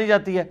رات مانی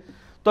جاتی ہے،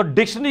 تو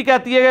ڈکشنری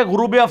کہتی ہے کہ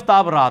غروب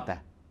آفتاب رات ہے،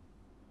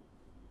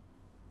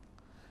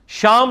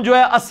 شام جو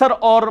ہے عصر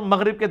اور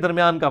مغرب کے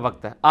درمیان کا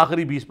وقت ہے،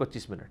 آخری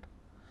 20-25 منٹ۔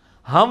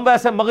 ہم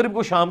ویسے مغرب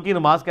کو شام کی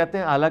نماز کہتے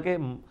ہیں، حالانکہ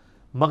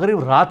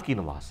مغرب رات کی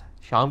نماز ہے،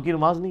 شام کی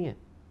نماز نہیں ہے،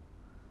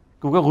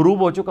 کیونکہ غروب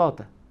ہو چکا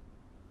ہوتا ہے۔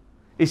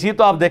 اسی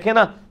تو آپ دیکھیں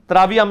نا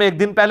تراویح ہم ایک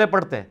دن پہلے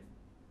پڑھتے ہیں،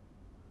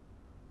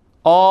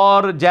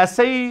 اور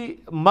جیسے ہی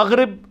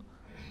مغرب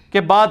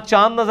کے بعد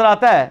چاند نظر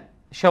آتا ہے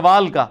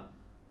شوال کا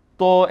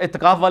تو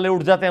اعتکاف والے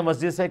اٹھ جاتے ہیں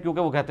مسجد سے،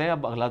 کیونکہ وہ کہتے ہیں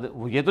اب اگلا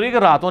دن، یہ تو نہیں کہ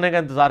رات ہونے کا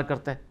انتظار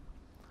کرتے ہیں۔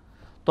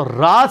 تو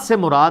رات سے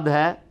مراد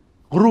ہے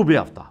غروب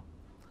آفتاب۔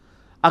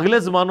 اگلے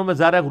زمانوں میں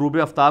ظاہر ہے غروب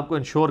آفتاب کو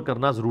انشور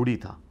کرنا ضروری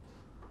تھا،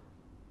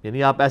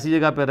 یعنی آپ ایسی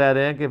جگہ پہ رہ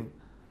رہے ہیں کہ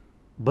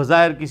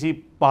بظاہر کسی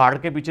پہاڑ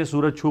کے پیچھے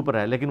سورج چھپ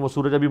رہا ہے لیکن وہ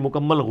سورج ابھی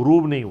مکمل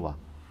غروب نہیں ہوا،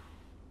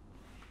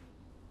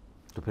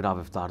 تو پھر آپ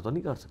افطار تو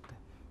نہیں کر سکتے۔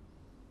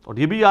 اور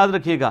یہ بھی یاد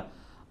رکھیے گا،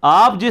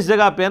 آپ جس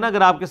جگہ پہ نا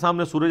اگر آپ کے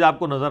سامنے سورج آپ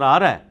کو نظر آ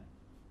رہا ہے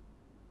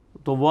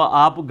تو وہ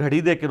آپ گھڑی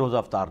دے کے روزہ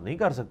افطار نہیں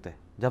کر سکتے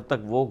جب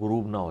تک وہ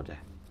غروب نہ ہو جائے،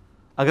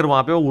 اگر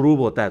وہاں پہ وہ غروب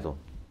ہوتا ہے تو۔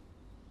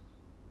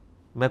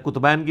 میں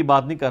قطبین کی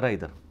بات نہیں کر رہا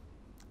ادھر،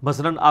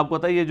 مثلا آپ کو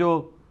پتہ ہے یہ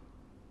جو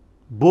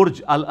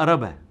برج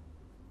العرب ہے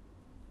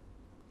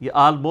یہ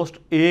آلموسٹ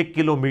 1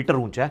 کلومیٹر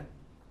اونچا ہے،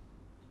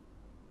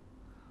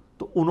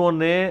 تو انہوں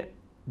نے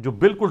جو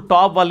بالکل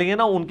ٹاپ والی ہیں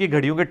نا ان کی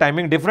گھڑیوں کی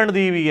ٹائمنگ ڈیفرنٹ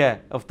دی ہوئی ہے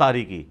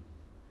افطاری کی،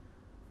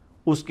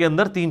 اس کے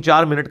اندر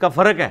 3-4 منٹ کا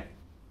فرق ہے،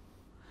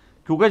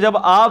 کیونکہ جب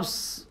آپ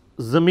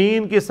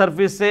زمین کی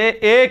سرفیس سے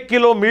 1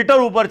 کلومیٹر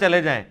اوپر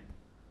چلے جائیں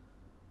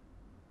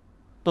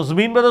تو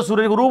زمین پہ تو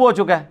سورج غروب ہو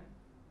چکا ہے،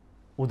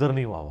 ادھر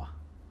نہیں ہوا۔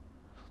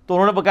 تو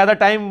انہوں نے باقاعدہ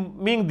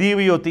ٹائمنگ دی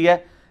ہوئی ہوتی ہے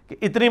کہ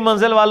اتنی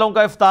منزل والوں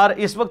کا افطار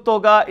اس وقت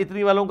ہوگا،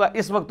 اتنی والوں کا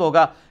اس وقت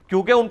ہوگا،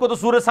 کیونکہ ان کو تو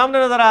سورج سامنے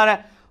نظر آ رہا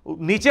ہے،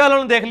 نیچے والوں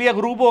نے دیکھ لیا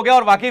غروب ہو گیا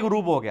اور واقعی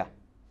غروب ہو گیا،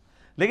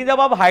 لیکن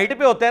جب آپ ہائٹ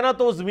پہ ہوتے ہیں نا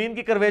تو زمین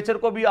کی کرویچر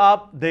کو بھی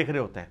آپ دیکھ رہے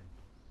ہوتے ہیں۔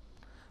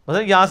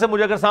 مثلا یہاں سے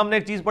مجھے اگر سامنے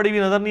ایک چیز پڑی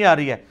ہوئی نظر نہیں آ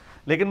رہی ہے،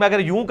 لیکن میں اگر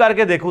یوں کر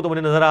کے دیکھوں تو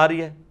مجھے نظر آ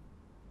رہی ہے،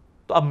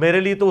 تو اب میرے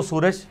لیے تو وہ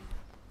سورج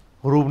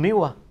غروب نہیں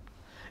ہوا۔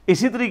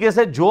 اسی طریقے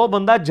سے جو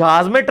بندہ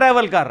جہاز میں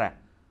ٹریول کر رہا ہے،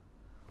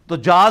 تو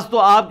جہاز تو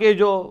آپ کے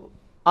جو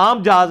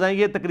عام جہاز ہیں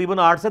یہ تقریباً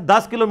 8 سے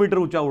 10 کلومیٹر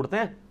اونچا اڑتے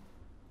ہیں،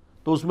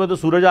 تو اس میں تو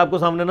سورج آپ کو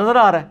سامنے نظر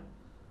آ رہا ہے،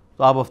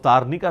 تو آپ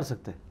افطار نہیں کر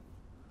سکتے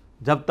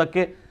جب تک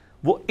کہ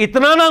وہ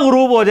اتنا نہ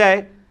غروب ہو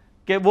جائے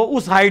کہ وہ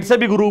اس ہائٹ سے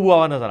بھی غروب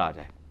ہوا نظر آ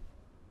جائے۔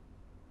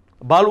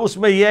 بال اس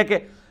میں یہ ہے کہ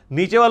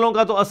نیچے والوں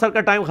کا تو عصر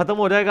کا ٹائم ختم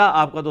ہو جائے گا،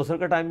 آپ کا تو عصر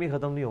کا ٹائم بھی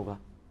ختم نہیں ہوگا۔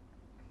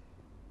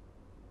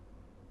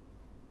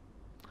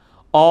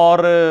 اور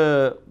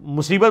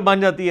مصیبت بن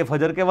جاتی ہے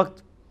فجر کے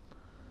وقت،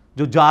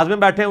 جو جہاز میں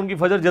بیٹھے ہیں ان کی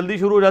فجر جلدی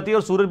شروع ہو جاتی ہے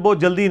اور سورج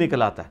بہت جلدی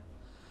نکل آتا ہے،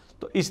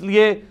 تو اس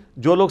لیے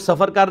جو لوگ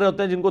سفر کر رہے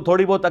ہوتے ہیں جن کو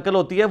تھوڑی بہت عقل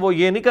ہوتی ہے وہ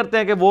یہ نہیں کرتے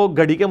ہیں کہ وہ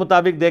گھڑی کے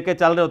مطابق دیکھ کے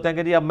چل رہے ہوتے ہیں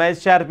کہ جی اب میں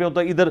اس شہر پہ ہوں تو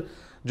ادھر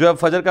جو ہے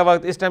فجر کا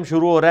وقت اس ٹائم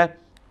شروع ہو رہا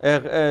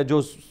ہے،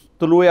 جو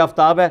طلوع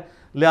آفتاب ہے،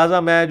 لہٰذا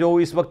میں جو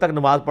اس وقت تک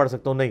نماز پڑھ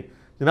سکتا ہوں۔ نہیں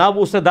جناب،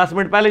 اس سے 10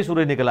 منٹ پہلے ہی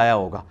سورج نکل آیا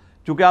ہوگا،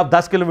 کیونکہ آپ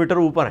 10 کلومیٹر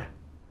اوپر ہیں،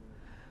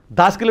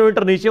 10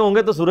 کلومیٹر نیچے ہوں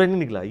گے تو سورج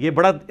نہیں نکلا۔ یہ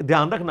بڑا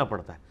دھیان رکھنا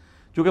پڑتا ہے،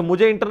 کیونکہ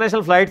مجھے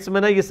انٹرنیشنل فلائٹس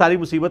میں نا یہ ساری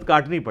مصیبت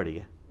کاٹنی پڑی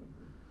ہے،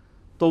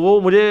 تو وہ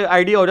مجھے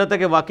آئیڈیا ہو جاتا ہے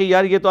کہ واقعی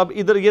یار یہ تو اب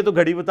ادھر یہ تو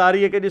گھڑی بتا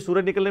رہی ہے کہ جی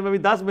سورج نکلنے میں بھی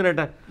 10 منٹ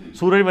ہے،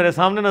 سورج میرے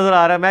سامنے نظر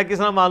آ رہا ہے، میں کس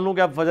طرح مان لوں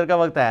کہ اب فجر کا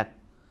وقت ہے؟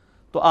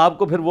 تو آپ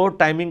کو پھر وہ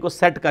ٹائمنگ کو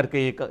سیٹ کر کے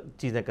یہ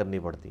چیزیں کرنی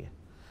پڑتی ہیں۔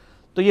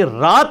 تو یہ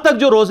رات تک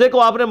جو روزے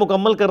کو آپ نے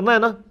مکمل کرنا ہے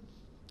نا،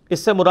 اس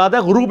سے مراد ہے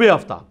غروب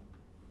آفتاب۔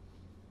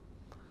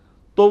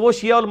 تو وہ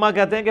شیعہ علماء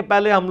کہتے ہیں کہ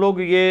پہلے ہم لوگ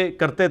یہ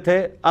کرتے تھے،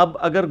 اب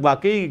اگر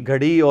واقعی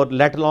گھڑی اور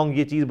لیٹ لانگ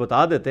یہ چیز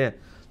بتا دیتے ہیں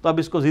تو اب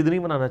اس کو ضد نہیں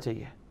بنانا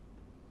چاہیے۔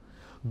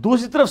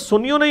 دوسری طرف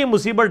سنیوں نے یہ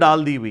مصیبت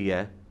ڈال دی ہوئی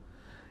ہے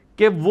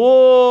کہ وہ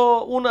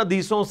ان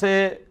حدیثوں سے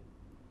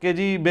کہ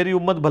جی میری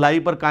امت بھلائی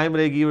پر قائم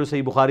رہے گی، اور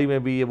صحیح بخاری میں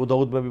بھی ابو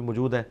داؤد میں بھی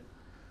موجود ہے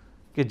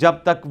کہ جب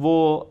تک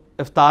وہ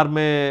افطار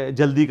میں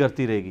جلدی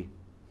کرتی رہے گی۔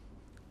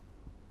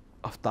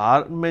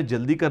 افطار میں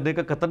جلدی کرنے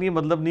کا قطعاً یہ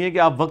مطلب نہیں ہے کہ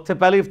آپ وقت سے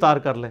پہلے افطار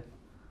کر لیں،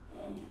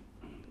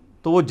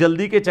 تو وہ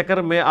جلدی کے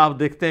چکر میں آپ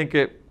دیکھتے ہیں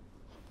کہ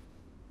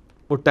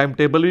وہ ٹائم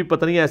ٹیبل بھی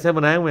پتہ نہیں ایسے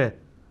بنائے ہوئے ہیں،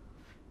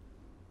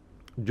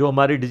 جو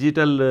ہماری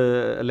ڈیجیٹل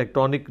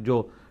الیکٹرانک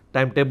جو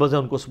ٹائم ٹیبلز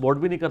ہیں ان کو سپورٹ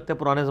بھی نہیں کرتے،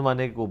 پرانے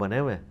زمانے کے وہ بنے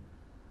ہوئے ہیں،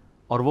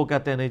 اور وہ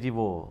کہتے ہیں نہیں جی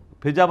وہ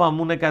پھر جب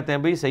ہم انہیں کہتے ہیں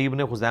بھئی صحیح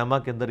ابن خزیمہ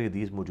کے اندر یہ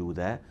حدیث موجود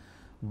ہے،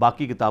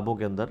 باقی کتابوں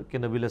کے اندر، کہ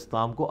نبی علیہ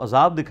السلام کو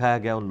عذاب دکھایا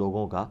گیا ان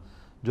لوگوں کا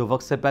جو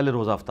وقت سے پہلے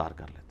روزہ افطار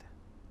کر لیتے ہیں،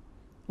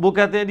 وہ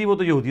کہتے ہیں جی وہ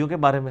تو یہودیوں کے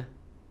بارے میں،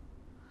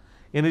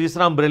 یعنی جس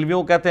طرح ہم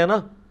بریلویوں کو کہتے ہیں نا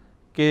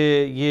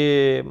کہ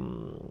یہ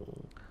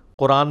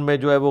قرآن میں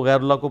جو ہے وہ غیر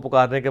اللہ کو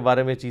پکارنے کے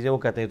بارے میں چیزیں وہ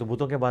کہتے ہیں تو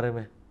بتوں کے بارے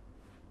میں،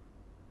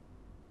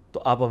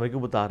 تو آپ ہمیں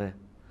کیوں بتا رہے ہیں؟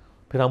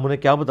 پھر ہم انہیں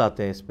کیا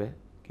بتاتے ہیں اس پہ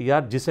کہ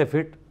یار جسے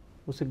فٹ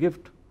اسے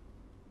گفٹ۔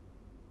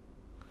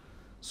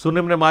 سنن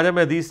ابن ماجہ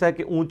میں حدیث ہے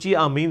کہ اونچی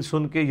آمین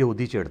سن کے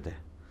یہودی چڑھتے ہیں،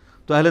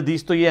 تو اہل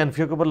حدیث تو یہ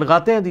انفیوں کے اوپر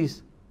لگاتے ہیں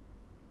حدیث،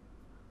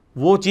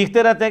 وہ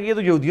چیختے رہتے ہیں کہ یہ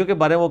تو یہودیوں کے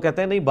بارے میں، وہ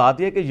کہتے ہیں نہیں، بات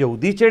یہ ہے کہ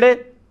یہودی چڑھے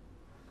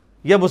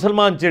یا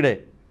مسلمان چڑھے،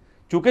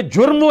 چونکہ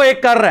جرم وہ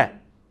ایک کر رہا ہے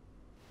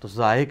تو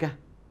سزا ایک ہے۔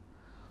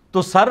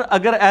 تو سر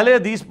اگر اہل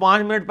حدیث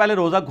 5 منٹ پہلے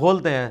روزہ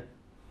کھولتے ہیں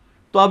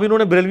تو اب انہوں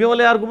نے بریلویوں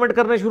والے آرگومنٹ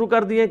کرنے شروع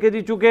کر دیے کہ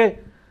جی چونکہ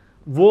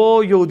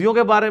وہ یہودیوں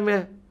کے بارے میں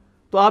ہے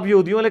تو آپ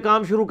یہودیوں والے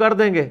کام شروع کر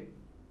دیں گے۔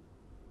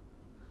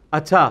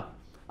 اچھا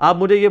آپ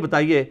مجھے یہ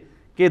بتائیے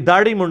کہ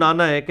داڑھی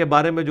منڈانا ہے کے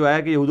بارے میں جو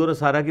ہے کہ یہود و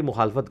نصارہ کی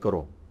مخالفت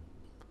کرو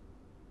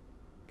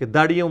کہ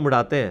داڑھیاں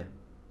مڑاتے ہیں،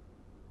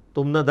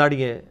 تم نہ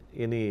داڑھیاں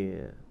یعنی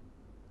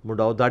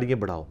مڑاؤ، داڑھیاں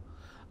بڑھاؤ۔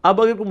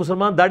 اب اگر کوئی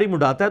مسلمان داڑھی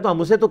مڑاتا ہے تو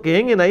ہم اسے تو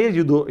کہیں گے نا یہ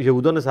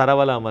یہود و نصارہ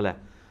والا عمل ہے،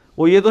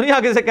 وہ یہ تو نہیں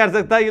آگے سے کہہ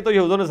سکتا یہ تو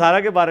یہود و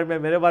نصارہ کے بارے میں،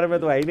 میرے بارے میں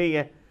تو ہے ہی نہیں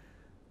ہے۔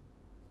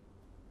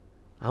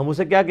 ہم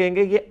اسے کیا کہیں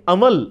گے؟ یہ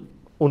عمل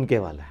ان کے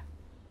والا ہے،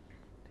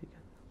 ٹھیک ہے۔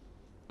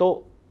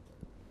 تو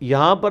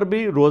یہاں پر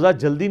بھی روزہ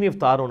جلدی نہیں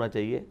افطار ہونا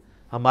چاہیے۔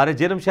 ہمارے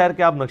جرم شہر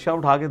کے آپ نقشہ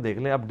اٹھا کے دیکھ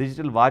لیں، اب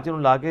ڈیجیٹل واچ انہوں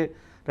نے لا کے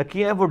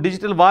رکھی ہے، وہ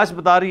ڈیجیٹل واچ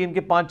بتا رہی ہے ان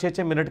کے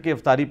 5-6 منٹ کی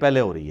افطاری پہلے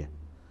ہو رہی ہے۔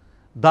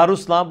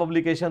 دارالاسلام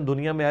پبلیکیشن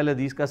دنیا میں اہل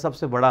حدیث کا سب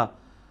سے بڑا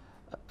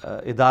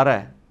ادارہ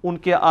ہے، ان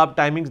کے آپ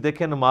ٹائمنگز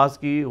دیکھیں، نماز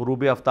کی،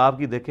 غروب آفتاب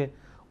کی دیکھیں،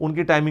 ان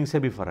کی ٹائمنگ سے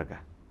بھی فرق ہے۔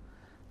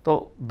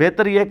 تو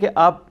بہتر یہ ہے کہ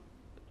آپ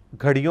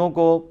گھڑیوں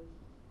کو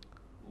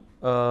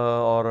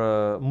اور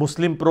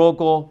مسلم پرو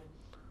کو،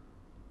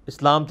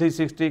 اسلام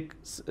 360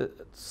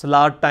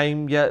 سلاٹ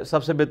ٹائم، یا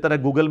سب سے بہتر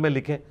ہے گوگل میں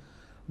لکھیں۔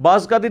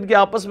 بعض کا دن کے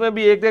آپس میں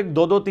بھی 1-1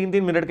 2-2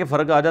 3-3 منٹ کے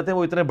فرق آ جاتے ہیں،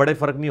 وہ اتنے بڑے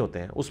فرق نہیں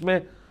ہوتے ہیں، اس میں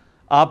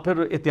آپ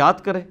پھر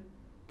احتیاط کریں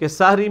کہ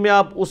سحری میں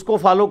آپ اس کو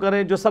فالو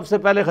کریں جو سب سے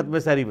پہلے ختم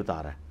سحری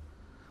بتا رہا ہے،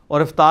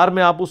 اور افطار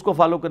میں آپ اس کو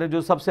فالو کریں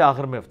جو سب سے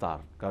آخر میں افطار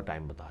کا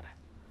ٹائم بتا رہا ہے۔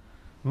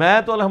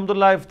 میں تو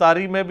الحمدللہ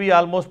افطاری میں بھی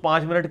آلموسٹ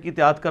 5 منٹ کی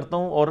احتیاط کرتا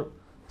ہوں، اور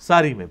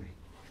سحری میں بھی۔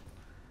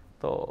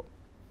 تو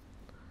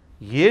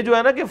یہ جو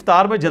ہے نا کہ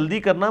افطار میں جلدی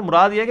کرنا،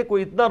 مراد یہ ہے کہ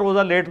کوئی اتنا روزہ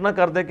لیٹ نہ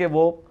کر دے کہ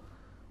وہ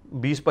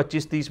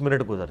 20-25-30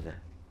 منٹ گزر جائیں،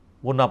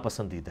 وہ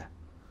ناپسندیدہ ہے۔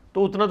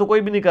 تو اتنا تو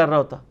کوئی بھی نہیں کر رہا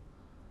ہوتا،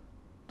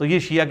 تو یہ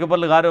شیعہ کے اوپر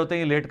لگا رہے ہوتے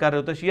ہیں، یہ لیٹ کر رہے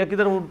ہوتے ہیں۔ شیعہ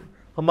کدھر،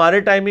 ہمارے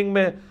ٹائمنگ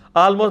میں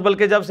آلموسٹ،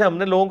 بلکہ جب سے ہم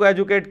نے لوگوں کو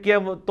ایجوکیٹ کیا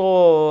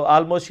تو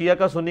آلموسٹ شیعہ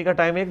کا سنی کا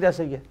ٹائم ایک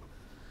جیسا ہی ہے۔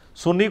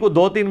 سنی کو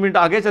 2-3 منٹ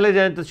آگے چلے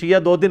جائیں تو شیعہ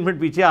 2-3 منٹ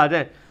پیچھے آ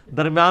جائیں،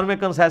 درمیان میں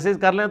کنسیسز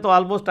کر لیں تو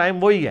آلموسٹ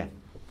ٹائم وہی ہے۔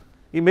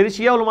 یہ میری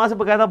شیعہ علماء سے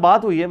باقاعدہ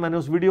بات ہوئی ہے، میں نے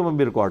اس ویڈیو میں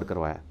بھی ریکارڈ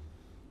کروایا۔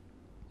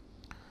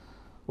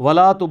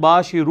 وَلَا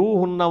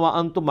تُبَاشِرُوهُنَّ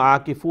وَأَنْتُمْ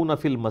عَاكِفُونَ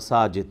فِي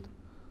الْمَسَاجِدِ،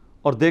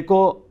 اور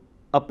دیکھو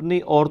اپنی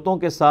عورتوں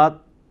کے ساتھ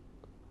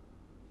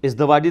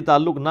ازدواجی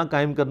تعلق نہ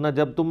قائم کرنا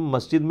جب تم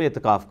مسجد میں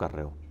اعتکاف کر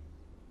رہے ہو۔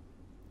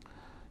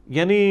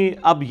 یعنی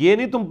اب یہ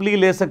نہیں تم پلی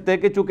لے سکتے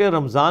کہ چونکہ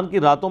رمضان کی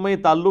راتوں میں یہ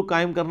تعلق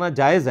قائم کرنا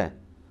جائز ہے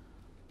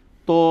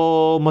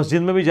تو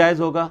مسجد میں بھی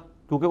جائز ہوگا،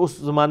 کیونکہ اس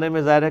زمانے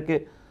میں ظاہر ہے کہ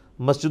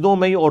مسجدوں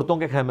میں ہی عورتوں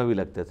کے خیمے بھی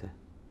لگتے تھے۔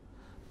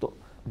 تو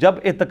جب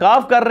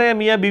اعتکاف کر رہے ہیں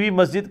میاں بیوی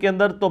مسجد کے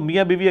اندر، تو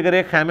میاں بیوی اگر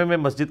ایک خیمے میں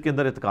مسجد کے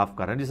اندر اعتکاف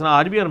کر رہے ہیں، جس طرح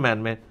آج بھی ارمین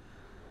میں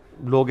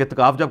لوگ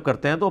اعتکاف جب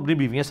کرتے ہیں تو اپنی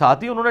بیویاں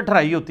ساتھ ہی انہوں نے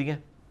ٹھہرائی ہوتی ہیں،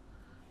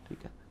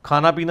 ٹھیک ہے،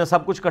 کھانا پینا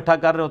سب کچھ اکٹھا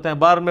کر رہے ہوتے ہیں،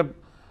 باہر میں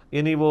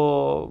یعنی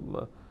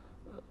وہ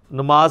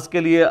نماز کے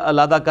لیے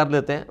علیحدہ کر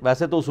لیتے ہیں۔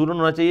 ویسے تو اصولاً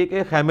ہونا چاہیے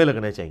کہ خیمے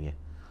لگنے چاہیے،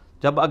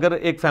 جب اگر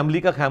ایک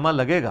فیملی کا خیمہ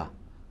لگے گا،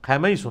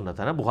 خیمہ ہی سنت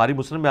ہے نا، بخاری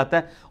مسلم میں آتا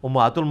ہے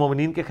امہات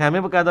المومنین کے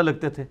خیمے باقاعدہ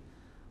لگتے تھے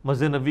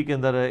مسجد نبوی کے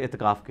اندر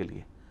اعتکاف کے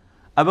لیے۔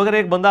 اب اگر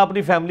ایک بندہ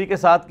اپنی فیملی کے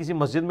ساتھ کسی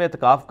مسجد میں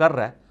اعتکاف کر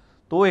رہا ہے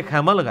تو وہ ایک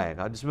خیمہ لگائے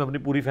گا جس میں اپنی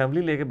پوری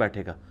فیملی لے کے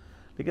بیٹھے گا،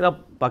 لیکن اب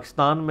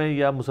پاکستان میں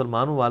یا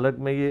مسلمان ممالک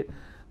میں یہ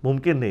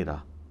ممکن نہیں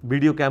رہا،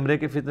 ویڈیو کیمرے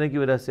کے فتنے کی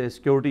وجہ سے،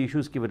 سیکیورٹی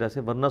ایشوز کی وجہ سے،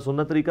 ورنہ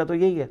سنت طریقہ تو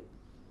یہی ہے۔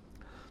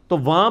 تو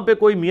وہاں پہ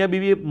کوئی میاں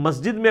بیوی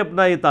مسجد میں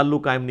اپنا یہ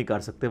تعلق قائم نہیں کر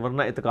سکتے،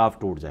 ورنہ اعتکاف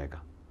ٹوٹ جائے گا۔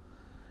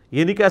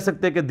 یہ نہیں کہہ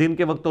سکتے کہ دن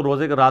کے وقت تو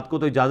روزے کے، رات کو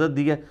تو اجازت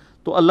دی ہے،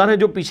 تو اللہ نے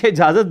جو پیچھے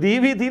اجازت دی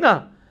ہوئی تھی نا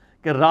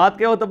کہ رات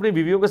کے وقت اپنی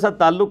بیویوں کے ساتھ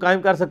تعلق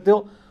قائم کر سکتے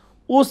ہو،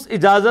 اس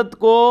اجازت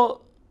کو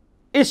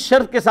اس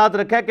شرط کے ساتھ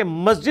رکھا ہے کہ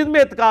مسجد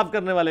میں اعتکاف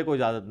کرنے والے کو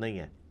اجازت نہیں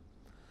ہے۔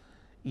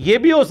 یہ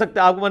بھی ہو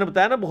سکتا ہے، آپ کو میں نے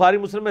بتایا نا بخاری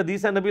مسلم میں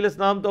حدیث ہے، نبی علیہ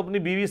السلام تو اپنی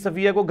بیوی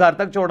صفیہ کو گھر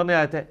تک چھوڑنے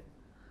آئے تھے۔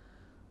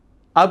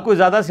 آپ کوئی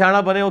زیادہ سیاڑا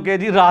بنے ہو کہ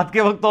جی رات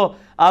کے وقت تو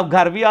آپ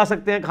گھر بھی آ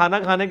سکتے ہیں، کھانا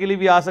کھانے کے لیے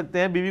بھی آ سکتے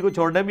ہیں، بیوی کو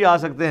چھوڑنے بھی آ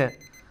سکتے ہیں،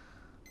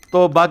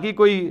 تو باقی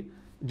کوئی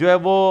جو ہے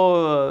وہ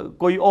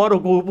کوئی اور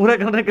حقوق پورے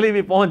کرنے کے لیے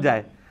بھی پہنچ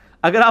جائے،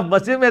 اگر آپ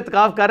مسجد میں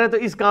اعتکاف کر رہے ہیں تو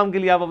اس کام کے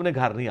لیے آپ اپنے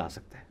گھر نہیں آ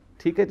سکتے،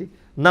 ٹھیک ہے جی،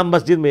 نہ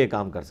مسجد میں یہ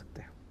کام کر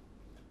سکتے ہیں۔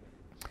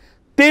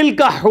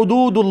 تلک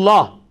حدود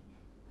اللہ،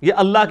 یہ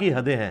اللہ کی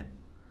حدیں ہیں،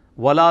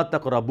 ولا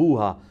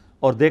تقربوها،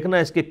 اور دیکھنا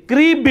اس کے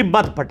قریب بھی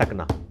مت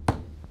پھٹکنا۔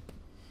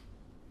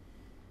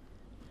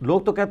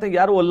 لوگ تو کہتے ہیں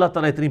یار وہ اللہ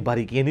تعالیٰ اتنی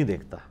باریکیاں نہیں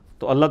دیکھتا،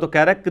 تو اللہ تو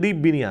کہہ رہا ہے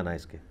قریب بھی نہیں آنا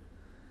اس کے،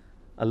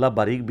 اللہ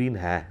باریک بین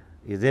ہے،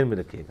 یہ ذہن میں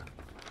رکھیے گا۔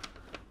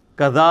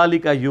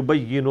 کذالک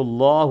یبین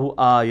اللہ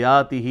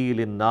آیاتہ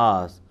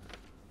للناس،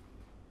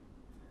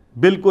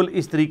 بالکل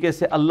اس طریقے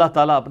سے اللہ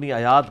تعالیٰ اپنی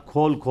آیات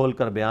کھول کھول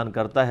کر بیان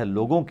کرتا ہے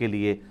لوگوں کے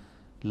لیے،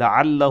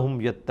 لعلہم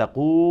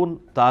یتقون،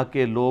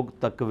 تاکہ لوگ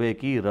تقوی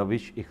کی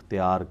روش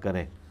اختیار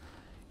کریں۔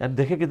 یعنی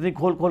دیکھیں کتنی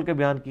کھول کھول کے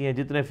بیان کیے ہیں،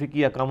 جتنے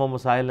فقہی احکام و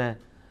مسائل ہیں،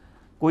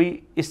 کوئی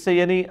اس سے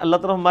یعنی اللہ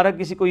تعالیٰ ہمارا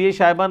کسی کو یہ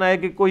شائبہ نہ ہے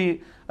کہ کوئی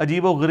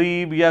عجیب و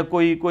غریب یا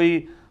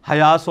کوئی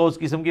حیا سوز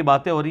قسم کی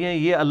باتیں ہو رہی ہیں،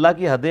 یہ اللہ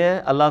کی حدیں ہیں،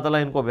 اللہ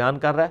تعالیٰ ان کو بیان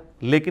کر رہا ہے۔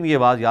 لیکن یہ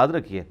بات یاد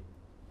رکھیے،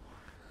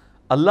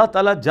 اللہ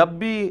تعالیٰ جب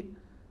بھی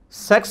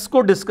سیکس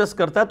کو ڈسکس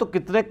کرتا ہے تو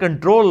کتنے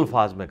کنٹرول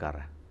الفاظ میں کر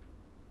رہا ہے،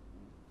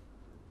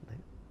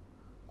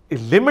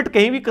 لمٹ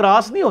کہیں بھی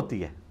کراس نہیں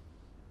ہوتی ہے۔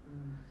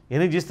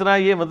 یعنی جس طرح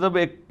یہ مطلب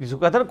ایک جس کو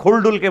کہتے ہیں نا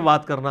کھل ڈل کے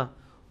بات کرنا،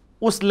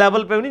 اس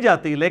لیول پہ بھی نہیں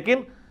جاتی،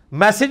 لیکن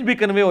میسج بھی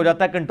کنوے ہو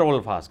جاتا ہے کنٹرول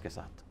الفاظ کے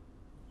ساتھ۔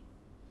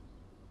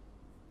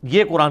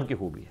 یہ قرآن کی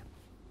خوبی ہے۔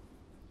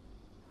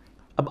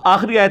 اب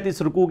آخری آیت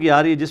اس رکوع کی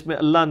آ رہی ہے جس میں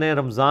اللہ نے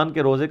رمضان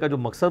کے روزے کا جو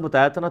مقصد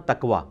بتایا تھا نا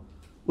تقوی،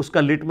 اس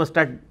کا لٹمس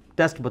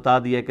ٹیسٹ بتا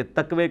دیا ہے کہ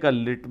تقوی کا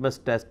لٹمس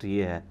ٹیسٹ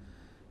یہ ہے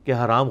کہ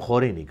حرام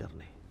خوری نہیں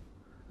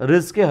کرنی،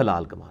 رزق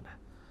حلال کمانا ہے۔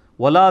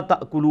 وَلَا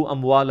تَأْكُلُوا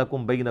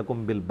أَمْوَالَكُمْ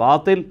بَيْنَكُمْ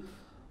بِالْبَاطِلِ،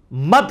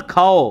 مت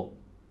کھاؤ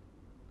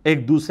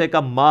ایک دوسرے کا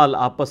مال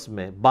آپس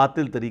میں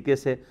باطل طریقے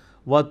سے،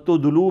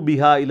 وَتُدْلُوا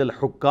بِهَا إِلَى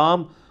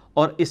الْحُكَّامِ،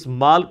 اور اس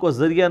مال کو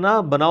ذریعہ نہ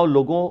بناؤ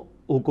لوگوں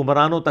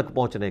حکمرانوں تک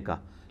پہنچنے کا،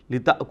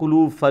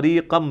 لِتَأْكُلُوا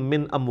فَرِيقًا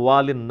مِّنْ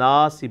أَمْوَالِ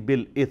النَّاسِ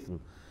بِالْإِثْمِ،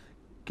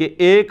 کہ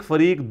ایک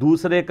فریق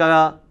دوسرے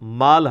کا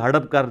مال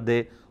ہڑپ کر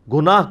دے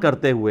گناہ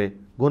کرتے ہوئے،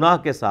 گناہ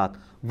کے ساتھ،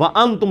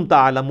 وَأَنْتُمْ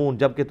تَعْلَمُونَ،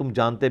 جبکہ تم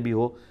جانتے بھی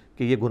ہو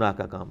کہ یہ گناہ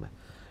کا کام ہے۔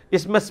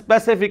 اس میں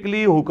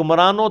اسپیسیفکلی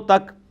حکمرانوں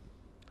تک،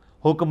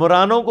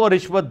 حکمرانوں کو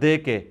رشوت دے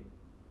کے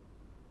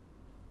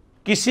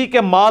کسی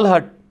کے مال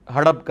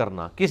ہڑپ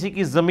کرنا، کسی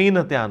کی زمین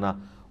ہتھیانا،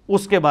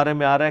 اس کے بارے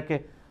میں آ رہا ہے کہ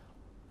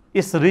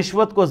اس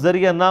رشوت کو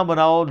ذریعہ نہ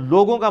بناؤ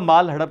لوگوں کا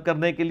مال ہڑپ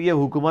کرنے کے لیے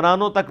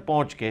حکمرانوں تک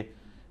پہنچ کے،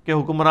 کہ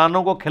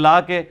حکمرانوں کو کھلا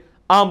کے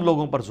عام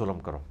لوگوں پر ظلم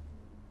کرو،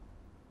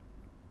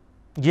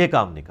 یہ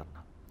کام نہیں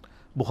کرنا۔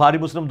 بخاری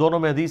مسلم دونوں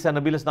میں حدیث ہے،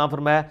 نبی علیہ السلام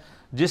فرمایا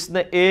جس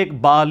نے ایک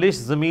بالش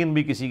زمین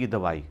بھی کسی کی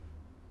دبائی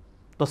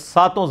تو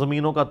 7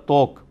 زمینوں کا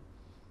توق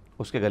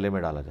اس کے گلے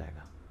میں ڈالا جائے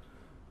گا۔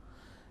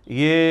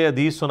 یہ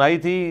حدیث سنائی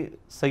تھی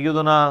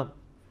سیدنا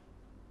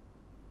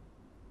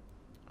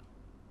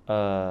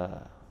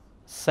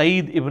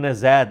سعید ابن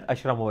زید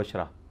عشرہ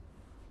مبشرہ،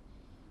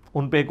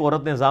 ان پہ ایک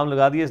عورت نے الزام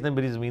لگا دیا اس نے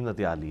میری زمین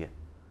ہتھیا لی ہے،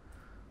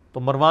 تو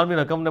مروان بن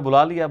حکم نے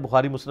بلا لیا،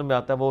 بخاری مسلم میں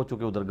آتا ہے، وہ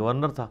چونکہ ادھر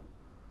گورنر تھا،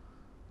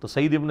 تو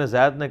سعید ابن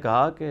زید نے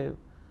کہا کہ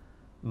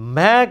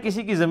میں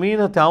کسی کی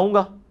زمین ہتھیاؤں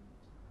گا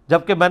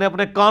جبکہ میں نے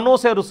اپنے کانوں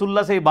سے رسول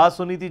اللہ سے یہ بات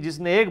سنی تھی جس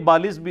نے ایک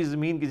بالش بھی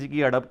زمین کسی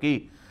کی ہڑپ کی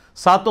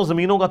 7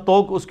 زمینوں کا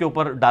توق اس کے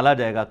اوپر ڈالا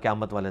جائے گا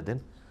قیامت والے دن۔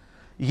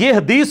 یہ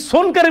حدیث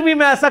سن کر بھی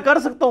میں ایسا کر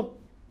سکتا ہوں؟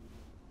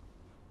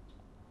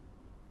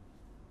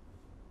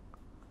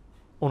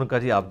 انہوں نے کہا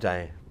جی آپ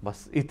جائیں،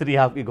 بس اتنی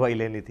آپ کی گواہی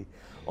لینی تھی۔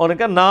 انہوں نے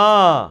کہا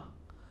نا،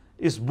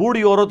 اس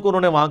بوڑھی عورت کو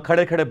انہوں نے وہاں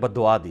کھڑے کھڑے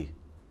بددعا دی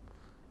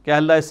کہ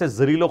اللہ اس سے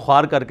ذلیل و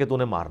خوار کر کے تو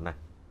نے مارنا ہے،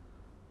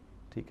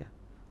 ٹھیک ہے۔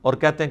 اور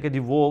کہتے ہیں کہ جی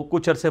وہ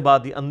کچھ عرصے بعد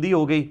ہی اندھی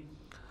ہو گئی،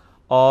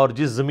 اور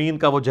جس زمین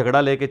کا وہ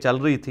جھگڑا لے کے چل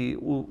رہی تھی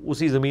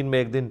اسی زمین میں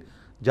ایک دن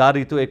جا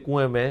رہی تو ایک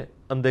کنویں میں،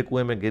 اندھے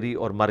کنویں میں گری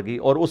اور مر گئی۔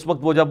 اور اس وقت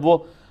وہ جب وہ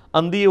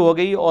اندھی ہو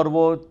گئی اور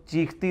وہ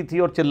چیختی تھی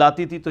اور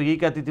چلاتی تھی تو یہ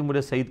کہتی تھی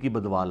مجھے سعید کی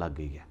بددعا لگ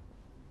گئی ہے۔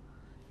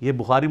 یہ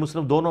بخاری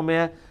مسلم دونوں میں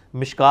ہے۔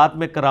 مشکات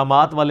میں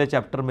کرامات والے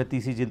چیپٹر میں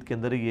 30 جلد کے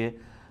اندر یہ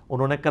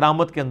انہوں نے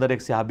کرامت کے اندر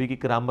ایک صحابی کی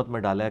کرامت میں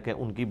ڈالا ہے کہ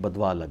ان کی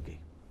بددعا لگ گئی۔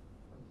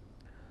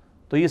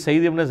 تو یہ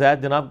سعید ابن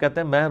زید جناب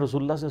کہتے ہیں میں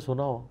رسول اللہ سے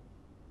سنا ہو،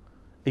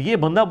 یہ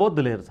بندہ بہت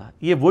دلیر تھا،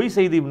 یہ وہی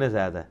سعید ابن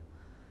زید ہے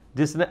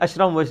جس نے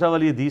عشرہ مبشرہ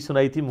والی حدیث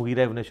سنائی تھی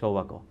مغیرہ ابن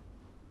شعبہ کو،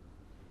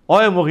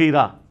 اوے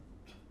مغیرہ،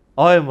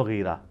 اوے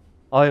مغیرہ،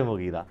 اوے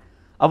مغیرہ،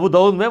 ابو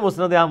داؤد میں،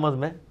 مسند احمد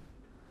میں،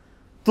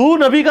 تو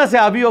نبی کا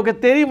صحابی ہو کہ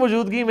تیری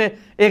موجودگی میں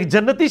ایک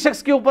جنتی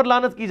شخص کے اوپر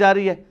لعنت کی جا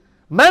رہی ہے؟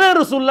 میں نے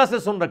رسول اللہ سے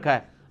سن رکھا ہے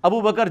ابو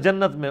بکر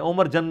جنت میں،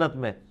 عمر جنت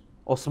میں،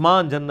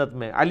 عثمان جنت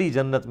میں، علی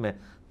جنت میں،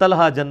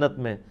 طلحہ جنت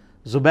میں،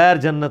 زبیر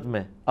جنت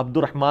میں، عبد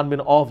الرحمن بن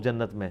عوف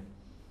جنت میں،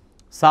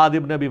 سعد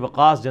ابن ابی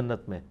وقاص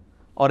جنت میں،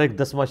 اور ایک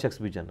 10واں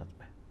شخص بھی جنت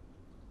میں۔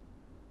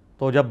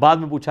 تو جب بعد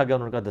میں پوچھا گیا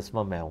انہوں نے کہا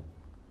 10واں میں ہوں،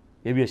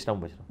 یہ بھی عشرہ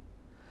مبشرہ۔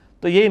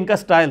 تو یہ ان کا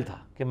سٹائل تھا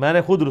کہ میں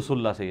نے خود رسول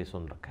اللہ سے یہ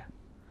سن رکھا ہے۔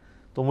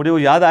 تو مجھے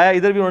وہ یاد آیا،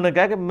 ادھر بھی انہوں نے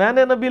کہا کہ میں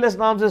نے نبی علیہ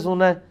السلام سے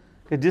سنا ہے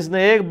کہ جس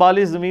نے ایک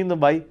بالش زمین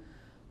دبائی۔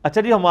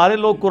 اچھا جی ہمارے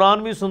لوگ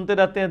قرآن بھی سنتے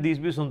رہتے ہیں، حدیث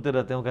بھی سنتے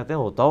رہتے ہیں، وہ کہتے ہیں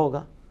ہوتا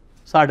ہوگا،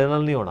 ساڑھے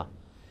نال نہیں ہونا۔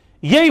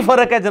 یہی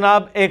فرق ہے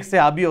جناب ایک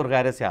صحابی اور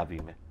غیر صحابی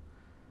میں،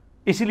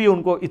 اس لیے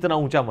ان کو اتنا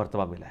اونچا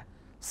مرتبہ ملا ہے،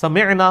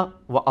 سمعنا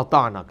و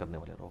اطعنا کرنے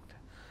والے لوگ تھے۔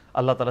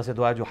 اللہ تعالیٰ سے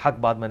دعا ہے جو حق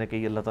بات میں نے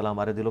کہی اللہ تعالیٰ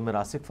ہمارے دلوں میں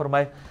راسخ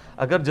فرمائے،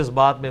 اگر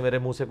جذبات میں میرے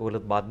منہ سے کوئی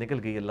غلط بات نکل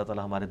گئی اللہ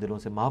تعالیٰ ہمارے دلوں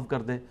سے معاف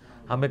کر دے،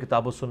 ہمیں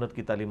کتاب و سنت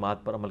کی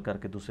تعلیمات پر عمل کر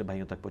کے دوسرے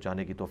بھائیوں تک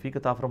پہنچانے کی توفیق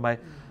عطا فرمائے۔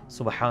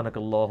 سبحانک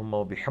اللہم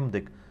و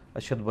بحمدک،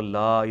 اشہد ان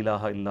لا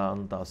الہ الا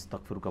انت،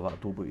 استغفرک و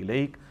اتوب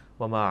الیک،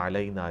 وما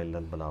علینا الا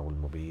البلاغ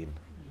المبین۔